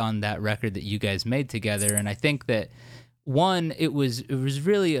back on that record that you guys made together, and I think that one, it was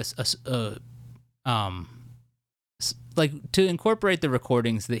really like to incorporate the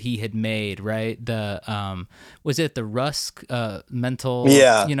recordings that he had made, right? The was it the Rusk mental?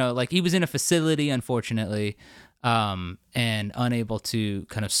 Yeah. You know, like he was in a facility, unfortunately, and unable to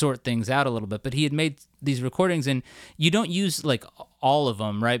kind of sort things out a little bit. But he had made these recordings, and you don't use like all of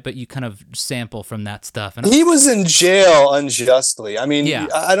them, right? But you kind of sample from that stuff. And he was in jail unjustly. I mean, yeah.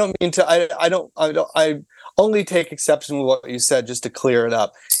 I don't mean to. I only take exception with what you said just to clear it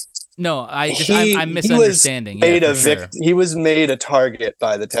up. No, I'm misunderstanding. He was made a target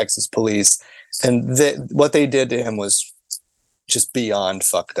by the Texas police, and what they did to him was just beyond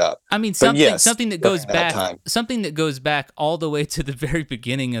fucked up. I mean, something that goes back all the way to the very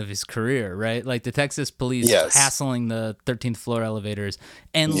beginning of his career, right? Like the Texas police hassling the 13th floor elevators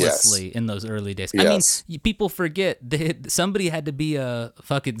endlessly in those early days. Yes. I mean, people forget that somebody had to be a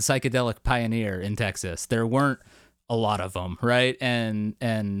fucking psychedelic pioneer in Texas. There weren't a lot of them, right?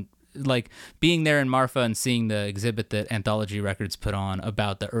 And like being there in Marfa and seeing the exhibit that Anthology Records put on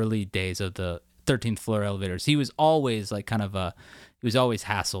about the early days of the 13th floor elevators, he was always like he was always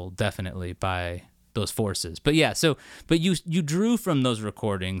hassled definitely by those forces. But yeah, but you drew from those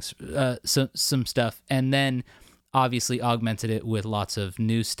recordings some stuff, and then obviously augmented it with lots of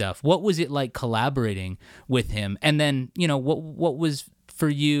new stuff. What was it like collaborating with him? And then, you know, what was for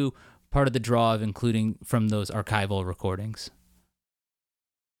you part of the draw of including from those archival recordings?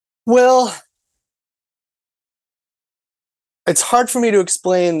 Well, it's hard for me to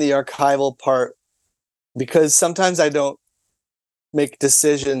explain the archival part because sometimes I don't make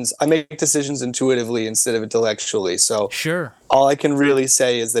decisions. I make decisions intuitively instead of intellectually. So Sure. all I can really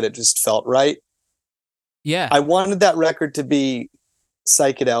say is that it just felt right. Yeah. I wanted that record to be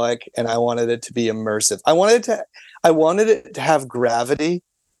psychedelic, and I wanted it to be immersive. I wanted it to have gravity,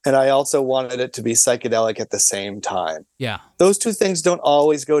 and I also wanted it to be psychedelic at the same time. Yeah. Those two things don't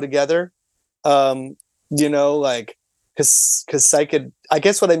always go together. Like, because I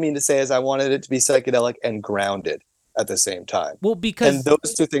guess what I mean to say is I wanted it to be psychedelic and grounded at the same time. Well, because and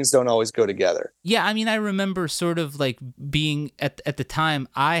those two things don't always go together. Yeah, I mean, I remember sort of like being at the time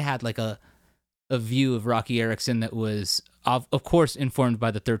I had like a view of Rocky Erickson that was of course informed by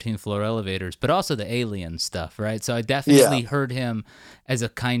the 13th Floor Elevators, but also the Alien stuff, right? So I definitely heard him as a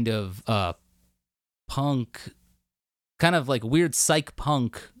kind of punk, kind of like weird psych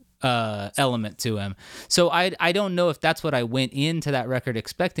punk element to him. So I don't know if that's what I went into that record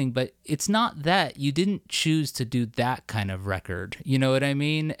expecting, but it's not that. You didn't choose to do that kind of record, you know what I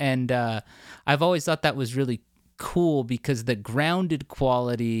mean? And I've always thought that was really cool because the grounded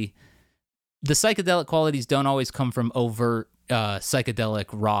quality, the psychedelic qualities don't always come from overt psychedelic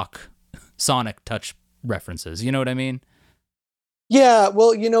rock sonic touch references, you know what I mean? Yeah,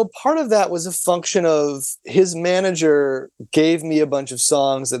 well, part of that was a function of his manager gave me a bunch of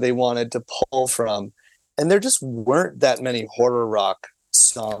songs that they wanted to pull from, and there just weren't that many horror rock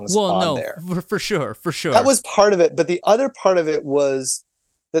songs there. For sure. That was part of it, but the other part of it was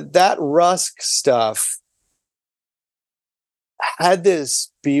that Rusk stuff had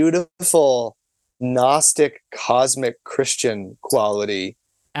this beautiful Gnostic cosmic Christian quality.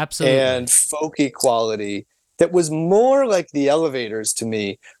 Absolutely. And folky quality that was more like the Elevators to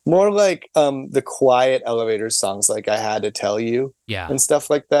me, more like the quiet Elevators songs like I Had to Tell You and stuff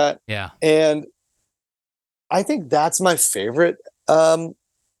like that. Yeah. And I think that's my favorite.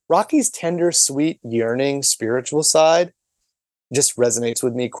 Rocky's tender, sweet, yearning, spiritual side just resonates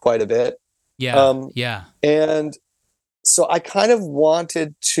with me quite a bit. Yeah. Yeah. And so I kind of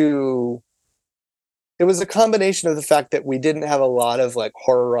wanted to, it was a combination of the fact that we didn't have a lot of like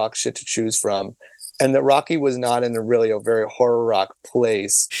horror rock shit to choose from, and that Rocky was not in a very horror rock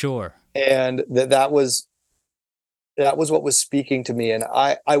place. Sure. And that was what was speaking to me. And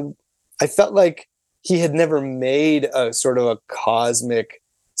I felt like he had never made a sort of a cosmic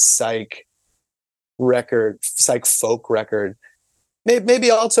psych folk record. Maybe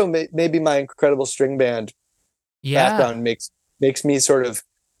also maybe my Incredible String Band background makes me sort of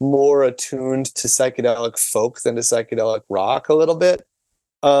more attuned to psychedelic folk than to psychedelic rock a little bit.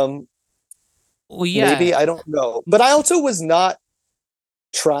 Maybe, I don't know. But I also was not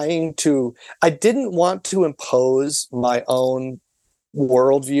I didn't want to impose my own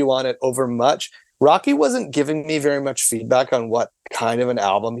worldview on it over much. Rocky wasn't giving me very much feedback on what kind of an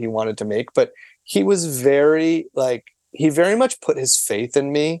album he wanted to make, but he was he very much put his faith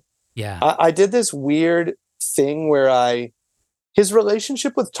in me. Yeah. I did this weird thing where his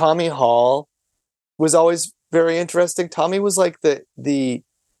relationship with Tommy Hall was always very interesting. Tommy was like the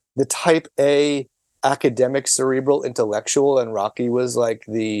type A academic cerebral intellectual, and Rocky was like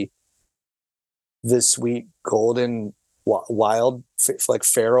the sweet golden wild like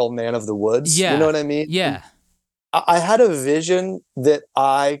feral man of the woods. Yeah. You know what I mean? Yeah. I had a vision that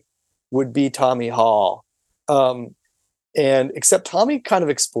I would be Tommy Hall. And except Tommy kind of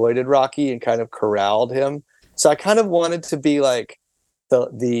exploited Rocky and kind of corralled him. So I kind of wanted to be like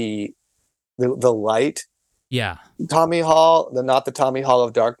the light. Yeah. Tommy Hall, not the Tommy Hall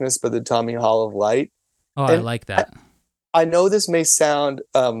of darkness, but the Tommy Hall of light. Oh, and I like that. I know this may sound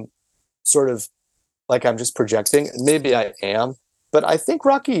sort of like I'm just projecting. Maybe I am, but I think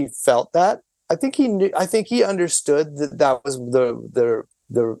Rocky felt that. I think he knew. I think he understood that was the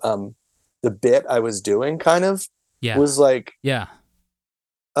bit I was doing. Kind of. Yeah. Was like. Yeah.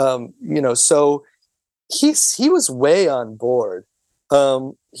 So he was way on board.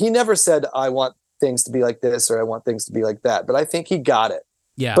 He never said, I want things to be like this or I want things to be like that, but I think he got it.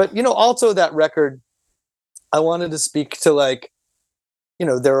 Yeah. But, also that record, I wanted to speak to like,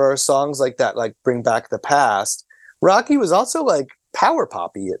 there are songs like that, like Bring Back the Past. Rocky was also like power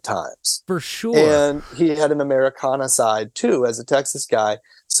poppy at times. For sure. And he had an Americana side too, as a Texas guy.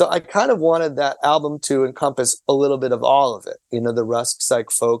 So I kind of wanted that album to encompass a little bit of all of it. The Rusk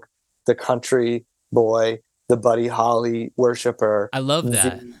psych folk, the country boy, the Buddy Holly worshiper. I love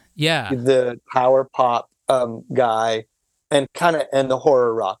that. The power pop guy, and the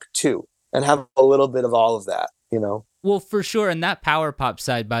horror rock too, and have a little bit of all of that. Well, for sure. And that power pop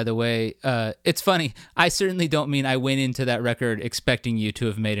side, by the way, it's funny. I certainly don't mean I went into that record expecting you to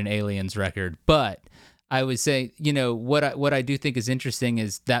have made an Aliens record, but I would say, what I do think is interesting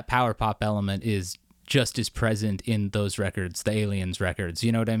is that power pop element is just as present in those records, the Aliens records.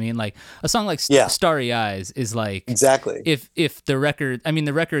 You know what I mean? Like a song like Yeah. Starry Eyes is like Exactly. If the record, I mean,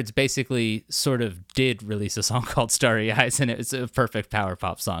 the records basically sort of did release a song called Starry Eyes, and it's a perfect power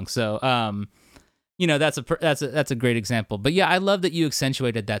pop song. So, you know, that's a great example. But yeah, I love that you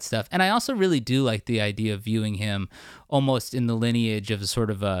accentuated that stuff, and I also really do like the idea of viewing him almost in the lineage of a sort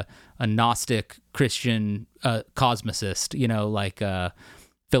of a Gnostic Christian cosmicist. You know, like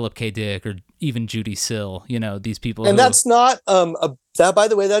Philip K. Dick or even Judy Sill. You know, these people. And that's not that. By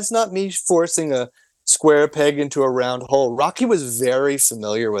the way, that's not me forcing a square peg into a round hole. Rocky was very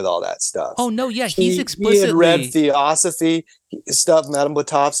familiar with all that stuff. Oh no, yeah, he's explicitly. He had read Theosophy stuff, Madame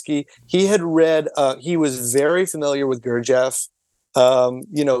Blavatsky. He had read. He was very familiar with Gurdjieff.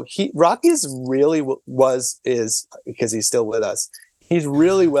 You know, Rocky is because he's still with us. He's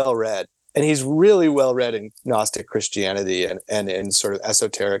really well read, and he's really well read in Gnostic Christianity and in sort of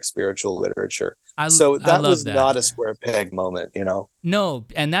esoteric spiritual literature. So that was not a square peg moment, you know? No,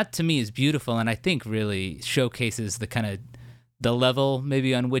 and that to me is beautiful, and I think really showcases the kind of the level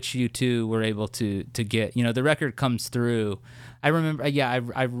maybe on which you two were able to get. You know, the record comes through. I remember,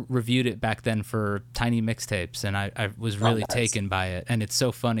 I reviewed it back then for Tiny Mixtapes, and I was really taken by it, and it's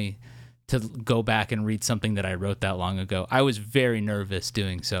so funny to go back and read something that I wrote that long ago. I was very nervous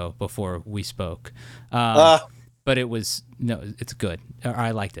doing so before we spoke. But it's good. I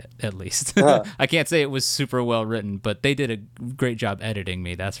liked it, at least. I can't say it was super well written, but they did a great job editing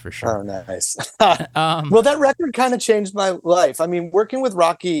me, that's for sure. Oh, nice. Well, that record kind of changed my life. I mean, working with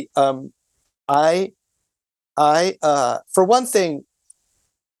Rocky, I for one thing,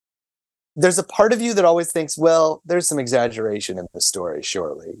 there's a part of you that always thinks, well, there's some exaggeration in the story,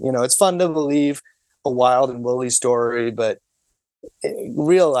 surely. You know, it's fun to believe a wild and woolly story, but in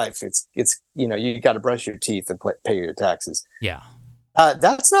real life, it's you know, you got to brush your teeth and pay your taxes. Yeah.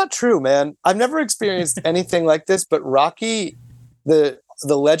 That's not true, man. I've never experienced anything like this, but Rocky, the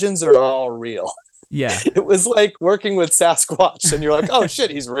legends are all real. Yeah. It was like working with Sasquatch, and you're like, oh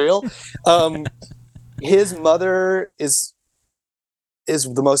shit, he's real. His mother is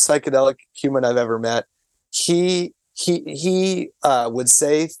the most psychedelic human I've ever met. He would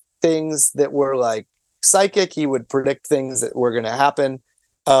say things that were like psychic. He would predict things that were going to happen.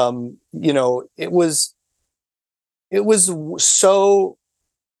 You know, it was a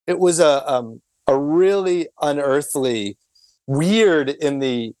really unearthly, weird in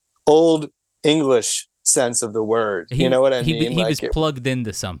the old English sense of the word. You know what I mean? He was plugged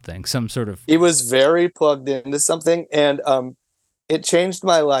into something, some sort of. He was very plugged into something, and it changed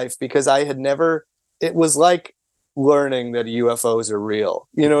my life because I had never. It was like learning that UFOs are real.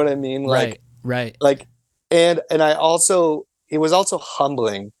 You know what I mean? Like, right. Like, and I also, it was also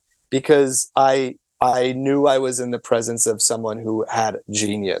humbling because I knew I was in the presence of someone who had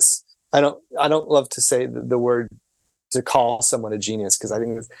genius. I don't love to say the word, to call someone a genius, because I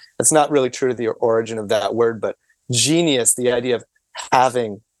think that's not really true to the origin of that word, but genius, the idea of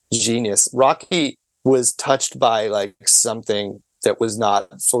having genius. Rocky was touched by like something that was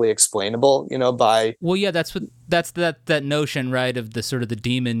not fully explainable, you know, by. Well, yeah, that's that notion, right, of the sort of the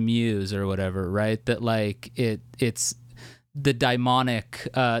demon muse or whatever, right? That like it's the daimonic,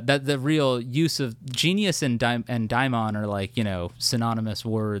 that the real use of genius and daimon are like, you know, synonymous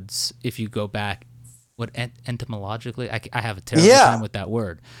words if you go back. What etymologically, I have a terrible time with that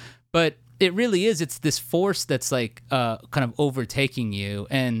word, but it really is. It's this force that's like kind of overtaking you,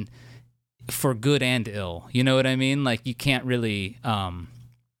 and for good and ill. You know what I mean? Like you can't really,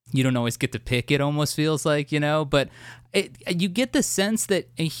 you don't always get to pick. It almost feels like, you know, but you get the sense that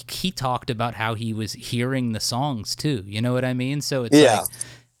he talked about how he was hearing the songs too. You know what I mean? So it's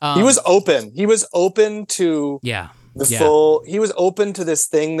like, he was open. He was open to full. He was open to this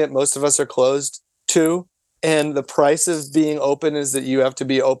thing that most of us are closed to, and the price of being open is that you have to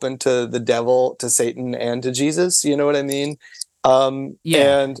be open to the devil, to Satan, and to Jesus. You know what I mean?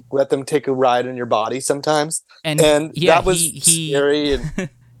 And let them take a ride in your body sometimes. And that was scary. And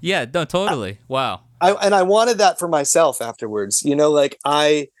yeah, no, totally. Wow. I wanted that for myself afterwards. You know, like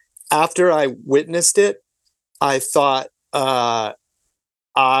after I witnessed it, I thought,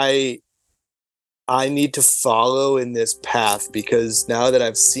 I need to follow in this path, because now that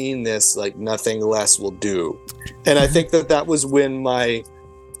I've seen this, like nothing less will do. And I think that was when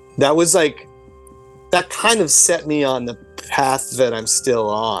that kind of set me on the path that I'm still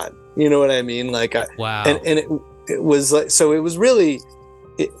on. You know what I mean? Like, wow. And it was like, so it was really,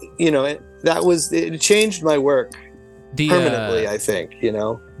 it changed my work permanently, I think, you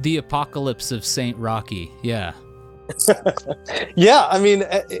know? The apocalypse of Saint Rocky. Yeah. Yeah, I mean,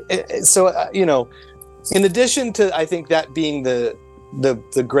 so you know, in addition to, I think, that being the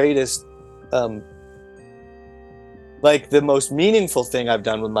greatest like the most meaningful thing I've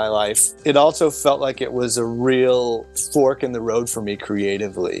done with my life, it also felt like it was a real fork in the road for me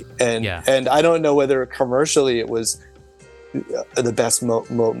creatively. And I don't know whether commercially it was the best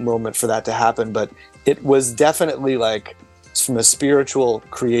moment for that to happen, but it was definitely like, from a spiritual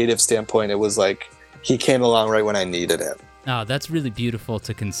creative standpoint, it was like he came along right when I needed him. Oh, that's really beautiful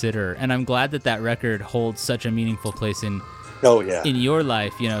to consider. And I'm glad that that record holds such a meaningful place in your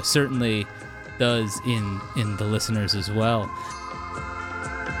life, you know, certainly does in the listeners as well.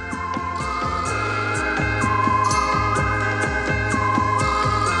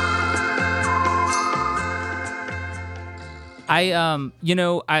 I'm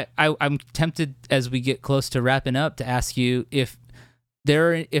tempted as we get close to wrapping up to ask you if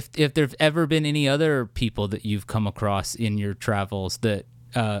there've ever been any other people that you've come across in your travels that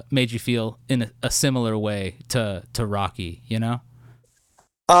made you feel in a similar way to Rocky, you know?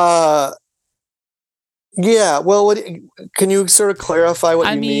 Yeah. Well, can you sort of clarify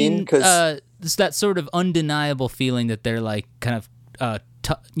what you mean? Because it's that sort of undeniable feeling that they're like kind of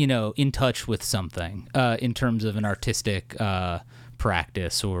in touch with something in terms of an artistic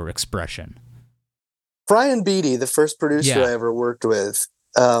practice or expression. Brian Beattie, the first producer I ever worked with,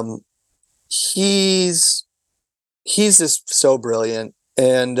 he's just so brilliant,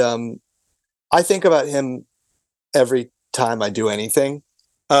 and I think about him every time I do anything.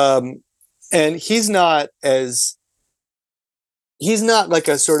 And he's not like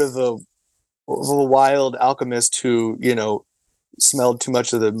a sort of a wild alchemist who, you know, smelled too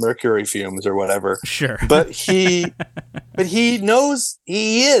much of the mercury fumes or whatever. Sure. But he knows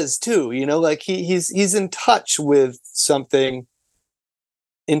he is too, you know, like he's in touch with something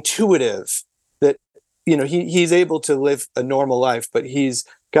intuitive that, you know, he's able to live a normal life, but he's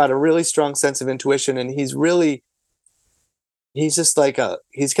got a really strong sense of intuition, and he's just like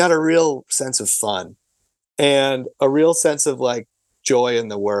he's got a real sense of fun and a real sense of like joy in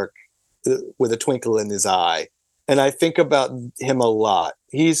the work with a twinkle in his eye. And I think about him a lot.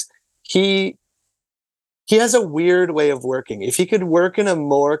 He has a weird way of working. If he could work in a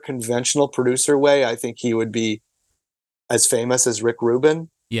more conventional producer way, I think he would be as famous as Rick Rubin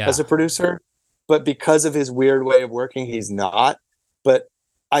as a producer. But because of his weird way of working, he's not. But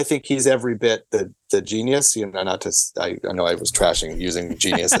I think he's every bit the genius. You know, I know I was trashing using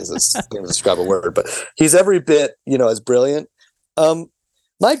genius as a describe a word, but he's every bit, you know, as brilliant.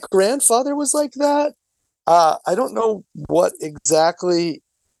 My grandfather was like that. I don't know what exactly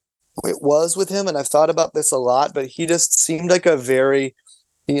it was with him, and I've thought about this a lot, but he just seemed like a very,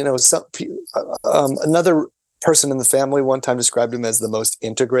 you know, another person in the family one time described him as the most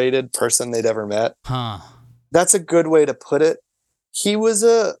integrated person they'd ever met. That's a good way to put it. He was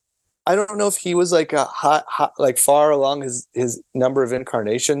I don't know if he was like a hot, like far along his number of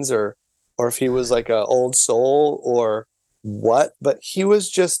incarnations, or if he was like a old soul or what, but he was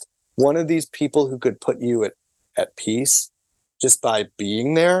just one of these people who could put you at peace just by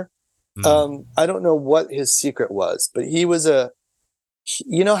being there. I don't know what his secret was, but he was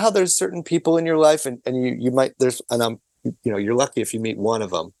you know how there's certain people in your life and you might, you know, you're lucky if you meet one of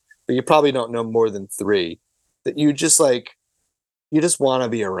them, but you probably don't know more than three that you just want to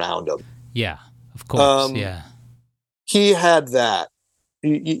be around them. Yeah, of course. He had that.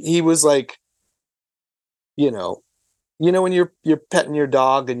 He was like, you know, when you're petting your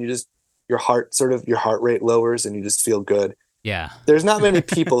dog and your heart rate lowers and you just feel good. Yeah. There's not many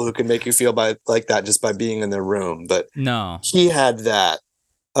people who can make you feel like that just by being in their room, but no, he had that.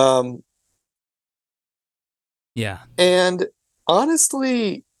 Yeah. And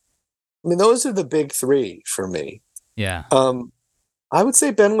honestly, I mean, those are the big three for me. Yeah. I would say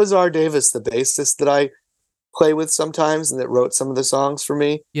Ben Lazar Davis, the bassist that I play with sometimes and that wrote some of the songs for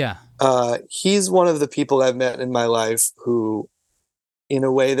me. Yeah. He's one of the people I've met in my life who, in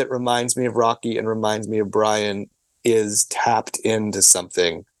a way that reminds me of Rocky and reminds me of Brian, is tapped into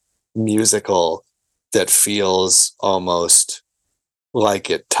something musical that feels almost like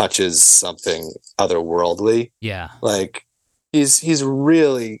it touches something otherworldly. Yeah. Like he's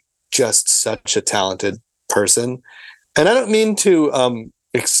really just such a talented person. And I don't mean to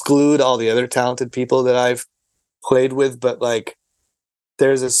exclude all the other talented people that I've played with, but like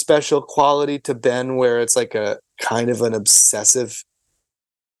there's a special quality to Ben where it's like a kind of an obsessive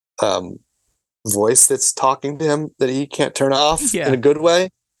voice that's talking to him that he can't turn off in a good way.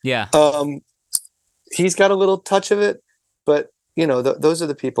 Yeah. He's got a little touch of it, but you know, those are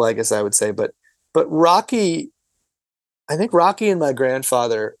the people I guess I would say. But Rocky, I think Rocky and my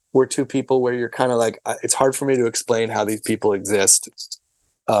grandfather were two people where you're kind of like, it's hard for me to explain how these people exist,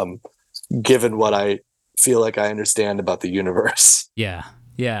 given what I feel like I understand about the universe. Yeah.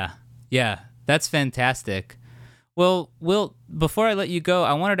 That's fantastic. Well, Will, before I let you go,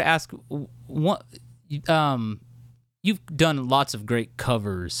 I wanted to ask, what, you've done lots of great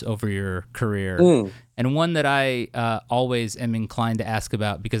covers over your career, and one that I always am inclined to ask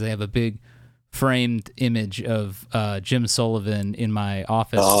about because I have a big framed image of Jim Sullivan in my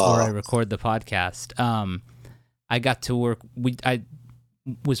office where I record the podcast. I got to work. I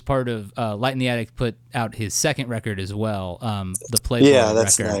was part of Light in the Attic put out his second record as well, the Playboy record. Yeah,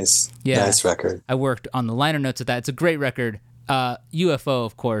 that's nice. Yeah, nice record. I worked on the liner notes of that. It's a great record. UFO,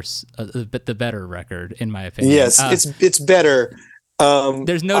 of course, but the better record in my opinion. Yes, it's better.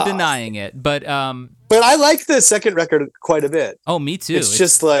 There's no denying it, but I like the second record quite a bit. Oh, me too. It's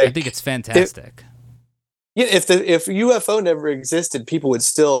just like, I think it's fantastic. If UFO never existed, people would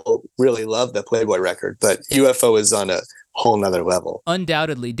still really love the Playboy record, but UFO is on a whole nother level.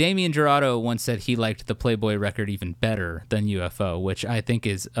 Undoubtedly. Damien Gerardo once said he liked the Playboy record even better than UFO, which I think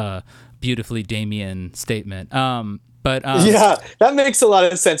is a beautifully Damien statement. Yeah, that makes a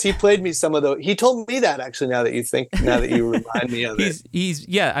lot of sense. He played me some of the. He told me that actually. Now that you remind me of it,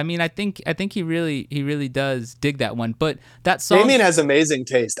 yeah. I mean, I think he really does dig that one. But that song, Damien has amazing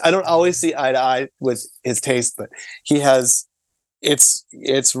taste. I don't always see eye to eye with his taste, but he has.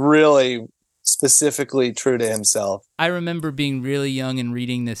 It's really specifically true to himself. I remember being really young and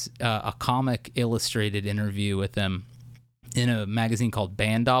reading this a comic illustrated interview with him in a magazine called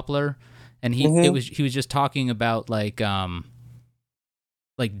Band Doppler. And he was just talking about like dub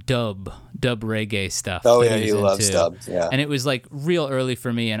reggae stuff. Oh yeah, he loves dub. Yeah, and it was like real early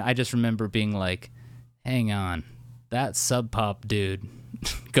for me, and I just remember being like, "Hang on, that Sub Pop dude,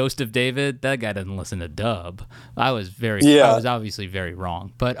 Ghost of David, that guy doesn't listen to dub." I was obviously very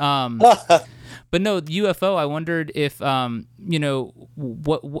wrong, but but no, UFO. I wondered if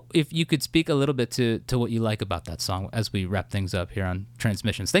what if you could speak a little bit to what you like about that song as we wrap things up here on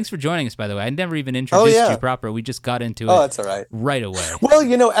Transmissions. Thanks for joining us, by the way. I never even introduced you proper. We just got into it. Oh, that's all right. Right away.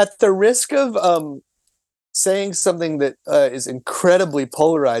 Well, at the risk of saying something that is incredibly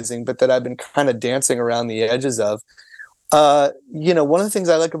polarizing, but that I've been kind of dancing around the edges of. One of the things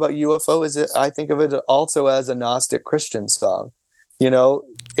I like about UFO is that I think of it also as a Gnostic Christian song.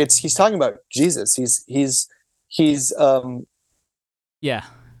 He's talking about Jesus. He's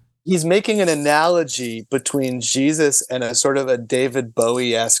making an analogy between Jesus and a sort of a David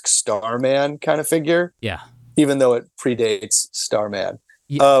Bowie-esque Starman kind of figure. Yeah. Even though it predates Starman.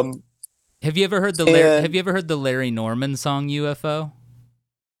 Yeah. Have you ever heard the Larry Norman song UFO?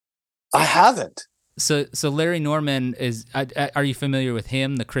 I haven't. So Larry Norman is. Are you familiar with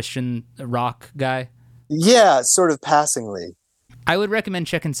him, the Christian rock guy? Yeah, sort of passingly. I would recommend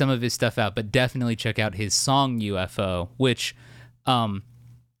checking some of his stuff out, but definitely check out his song UFO, which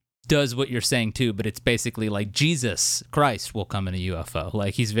does what you're saying too, but it's basically like Jesus Christ will come in a UFO.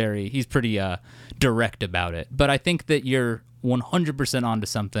 Like he's pretty direct about it. But I think that you're 100% onto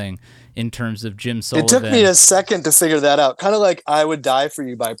something in terms of Jim Sullivan. It took me a second to figure that out. Kind of like I Would Die For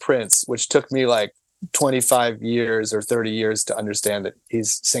You by Prince, which took me like 25 years or 30 years to understand that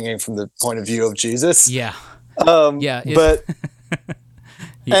he's singing from the point of view of Jesus. Yeah. But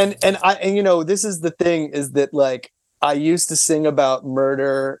and this is the thing, is that like I used to sing about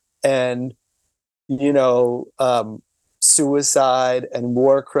murder and suicide and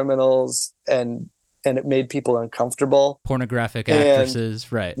war criminals and it made people uncomfortable. Pornographic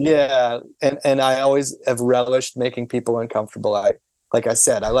actresses, right? Yeah, and I always have relished making people uncomfortable. Like I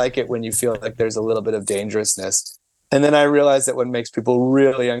said, I like it when you feel like there's a little bit of dangerousness. And then I realized that what makes people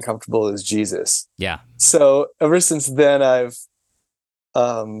really uncomfortable is Jesus. Yeah. So ever since then, I've,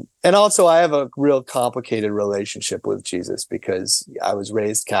 and also I have a real complicated relationship with Jesus because I was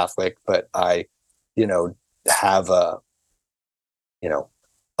raised Catholic, but I, have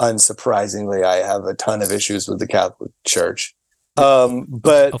unsurprisingly, I have a ton of issues with the Catholic Church.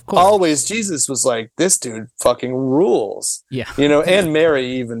 But always Jesus was like, this dude fucking rules. Yeah. And Mary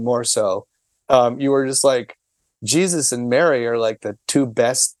even more so. You were just like, Jesus and Mary are like the two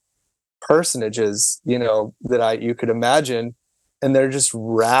best personages, that you could imagine. And they're just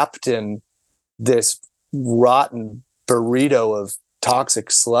wrapped in this rotten burrito of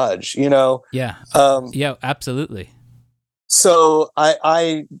toxic sludge, Yeah. Yeah, absolutely. So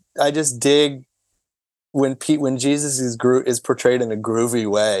I just dig when Jesus is portrayed in a groovy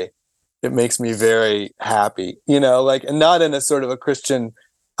way. It makes me very happy, and not in a sort of a Christian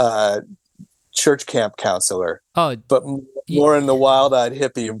church camp counselor, but more in the wild-eyed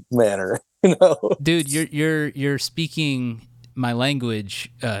hippie manner, Dude, you're speaking my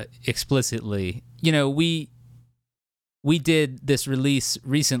language explicitly. We did this release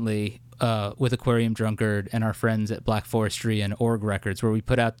recently with Aquarium Drunkard and our friends at Black Forestry and Org Records, where we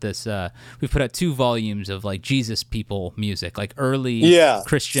put out 2 volumes of like Jesus people music, like early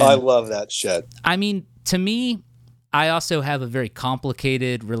Christian. I love that shit. I mean, to me, I also have a very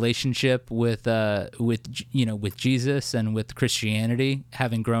complicated relationship with Jesus and with Christianity,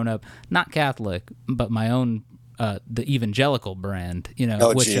 having grown up not Catholic, but my own the evangelical brand.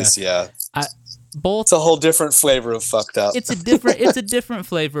 Both. It's a whole different flavor of fucked up. It's a different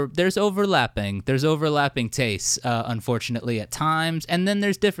flavor. There's overlapping tastes, unfortunately, at times, and then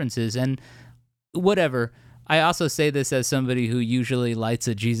there's differences and whatever. I also say this as somebody who usually lights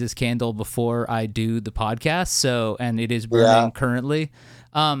a Jesus candle before I do the podcast, and it is burning currently.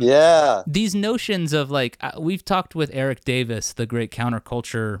 These notions of like, we've talked with Eric Davis, the great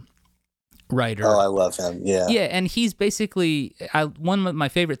counterculture writer. Oh, I love him. Yeah. Yeah, and he's basically, one of my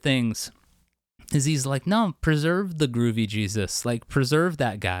favorite things is he's like, no, preserve the groovy Jesus. Like, preserve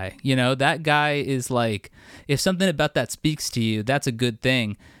that guy. That guy is like, if something about that speaks to you, that's a good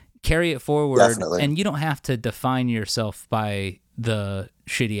thing. Carry it forward. Definitely. And you don't have to define yourself by the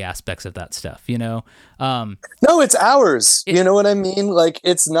shitty aspects of that stuff, No, it's ours. You know what I mean? Like,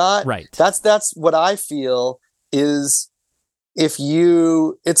 it's not right. That's what I feel is if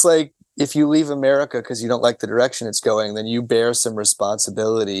you leave America because you don't like the direction it's going, then you bear some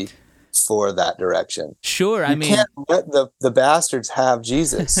responsibility for that direction. Sure. You can't let the bastards have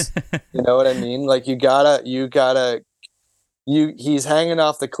Jesus. You know what I mean? Like, he's hanging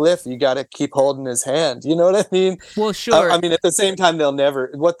off the cliff. You got to keep holding his hand. You know what I mean? Well, sure. I mean, at the same time, they'll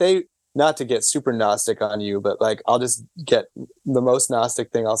never, not to get super Gnostic on you, but like, I'll just get the most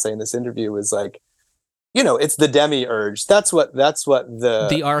Gnostic thing I'll say in this interview is like, it's the demiurge. That's what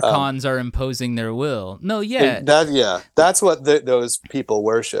the archons are imposing their will. No, yeah. That's what those people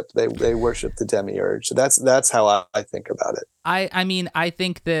worship. They worship the demiurge. So that's how I think about it. I mean, I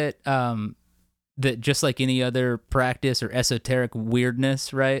think that, that just like any other practice or esoteric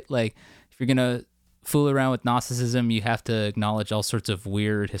weirdness, right? Like, if you're going to fool around with Gnosticism, you have to acknowledge all sorts of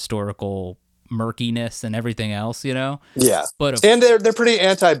weird historical murkiness and everything else, Yeah. And they're pretty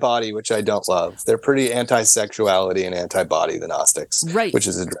anti-body, which I don't love. They're pretty anti-sexuality and anti-body, the Gnostics. Right. Which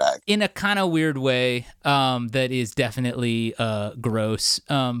is a drag. In a kind of weird way, that is definitely gross.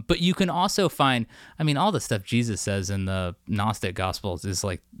 But you can also find, I mean, all the stuff Jesus says in the Gnostic Gospels is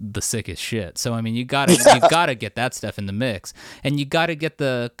like the sickest shit. So, I mean, you gotta get that stuff in the mix. And you gotta get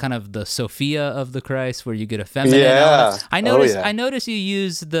the kind of the Sophia of the Christ, where you get a feminine element. I notice you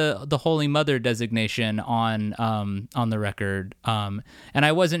use the Holy Mother designation on the record, and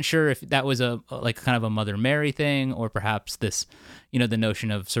I wasn't sure if that was a kind of a Mother Mary thing, or perhaps this, the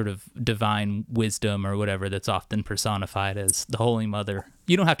notion of sort of divine wisdom or whatever that's often personified as the Holy Mother.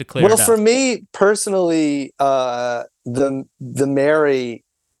 You don't have to clear it up. Well, for me personally, the Mary,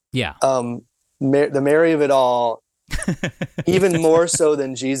 the Mary of it all, even more so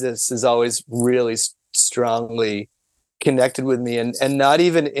than Jesus, is always really strongly connected with me, and not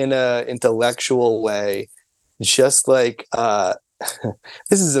even in a intellectual way, just like this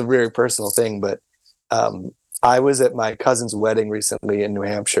is a very personal thing, but I was at my cousin's wedding recently in New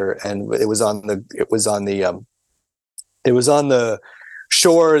Hampshire, and it was on the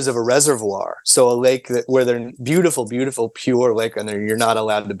shores of a reservoir, so a lake where they're beautiful pure lake, and you're not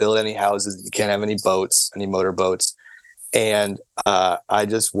allowed to build any houses, you can't have any motor boats. And I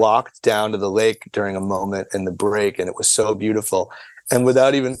just walked down to the lake during a moment in the break, and it was so beautiful. And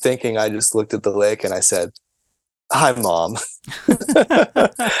without even thinking, I just looked at the lake and I said, "Hi, Mom."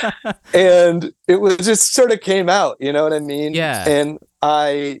 And it was just sort of came out, you know what I mean? Yeah. And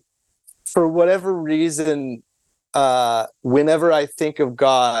I, for whatever reason, whenever I think of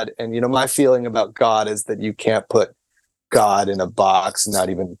God, and my feeling about God is that you can't put God in a box, not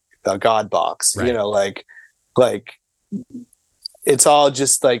even a God box, right. Like it's all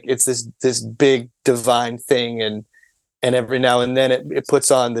just like it's this big divine thing, and every now and then it puts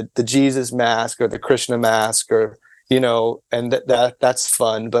on the Jesus mask or the Krishna mask, or and that's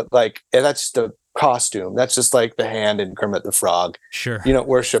fun, but like, and that's just a costume. That's just like the hand in Kermit the Frog. Sure. You don't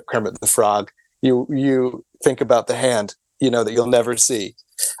worship Kermit the Frog. You think about the hand, that you'll never see.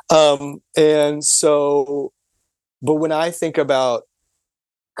 And so, but when I think about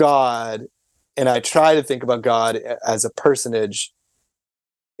God, and I try to think about God as a personage,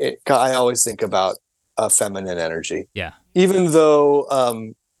 I always think about a feminine energy. Yeah. Even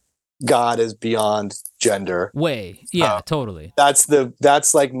though God is beyond gender. Way. Yeah, totally. That's the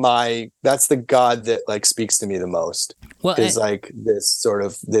God that like speaks to me the most. Well, is like this sort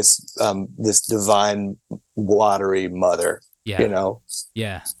of this divine watery mother. Yeah.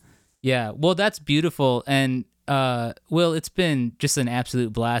 Yeah. Yeah. Well, that's beautiful. And Will, it's been just an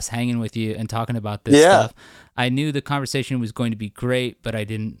absolute blast hanging with you and talking about this stuff. I knew the conversation was going to be great, but I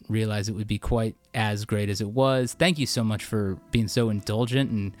didn't realize it would be quite as great as it was. Thank you so much for being so indulgent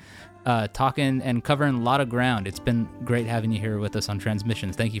and talking and covering a lot of ground. It's been great having you here with us on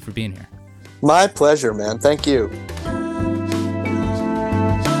Transmissions. Thank you for being here. My pleasure, man. Thank you.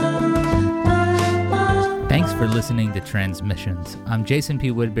 Thanks for listening to Transmissions. I'm Jason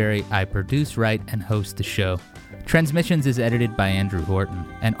P. Woodbury. I produce, write, and host the show. Transmissions is edited by Andrew Horton,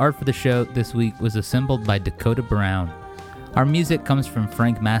 and art for the show this week was assembled by Dakota Brown. Our music comes from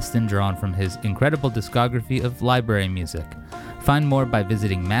Frank Maston, drawn from his incredible discography of library music. Find more by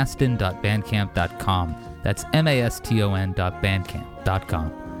visiting maston.bandcamp.com. That's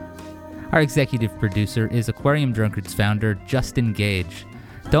maston.bandcamp.com. Our executive producer is Aquarium Drunkards founder Justin Gage.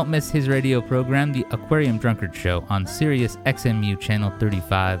 Don't miss his radio program, The Aquarium Drunkard Show, on Sirius XMU Channel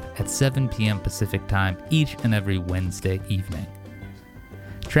 35 at 7 p.m. Pacific Time each and every Wednesday evening.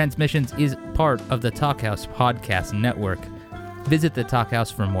 Transmissions is part of the Talkhouse Podcast Network. Visit the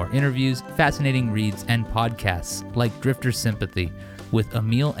Talkhouse for more interviews, fascinating reads, and podcasts like Drifter Sympathy with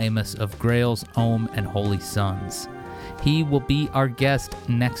Emil Amos of Grail's Ohm and Holy Sons. He will be our guest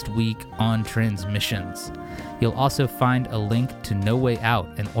next week on Transmissions. You'll also find a link to No Way Out,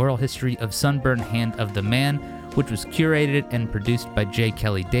 an oral history of Sunburned Hand of the Man, which was curated and produced by J.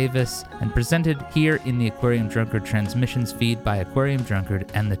 Kelly Davis and presented here in the Aquarium Drunkard Transmissions feed by Aquarium Drunkard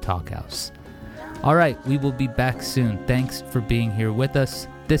and the Talkhouse. All right, we will be back soon. Thanks for being here with us.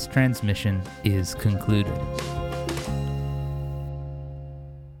 This transmission is concluded.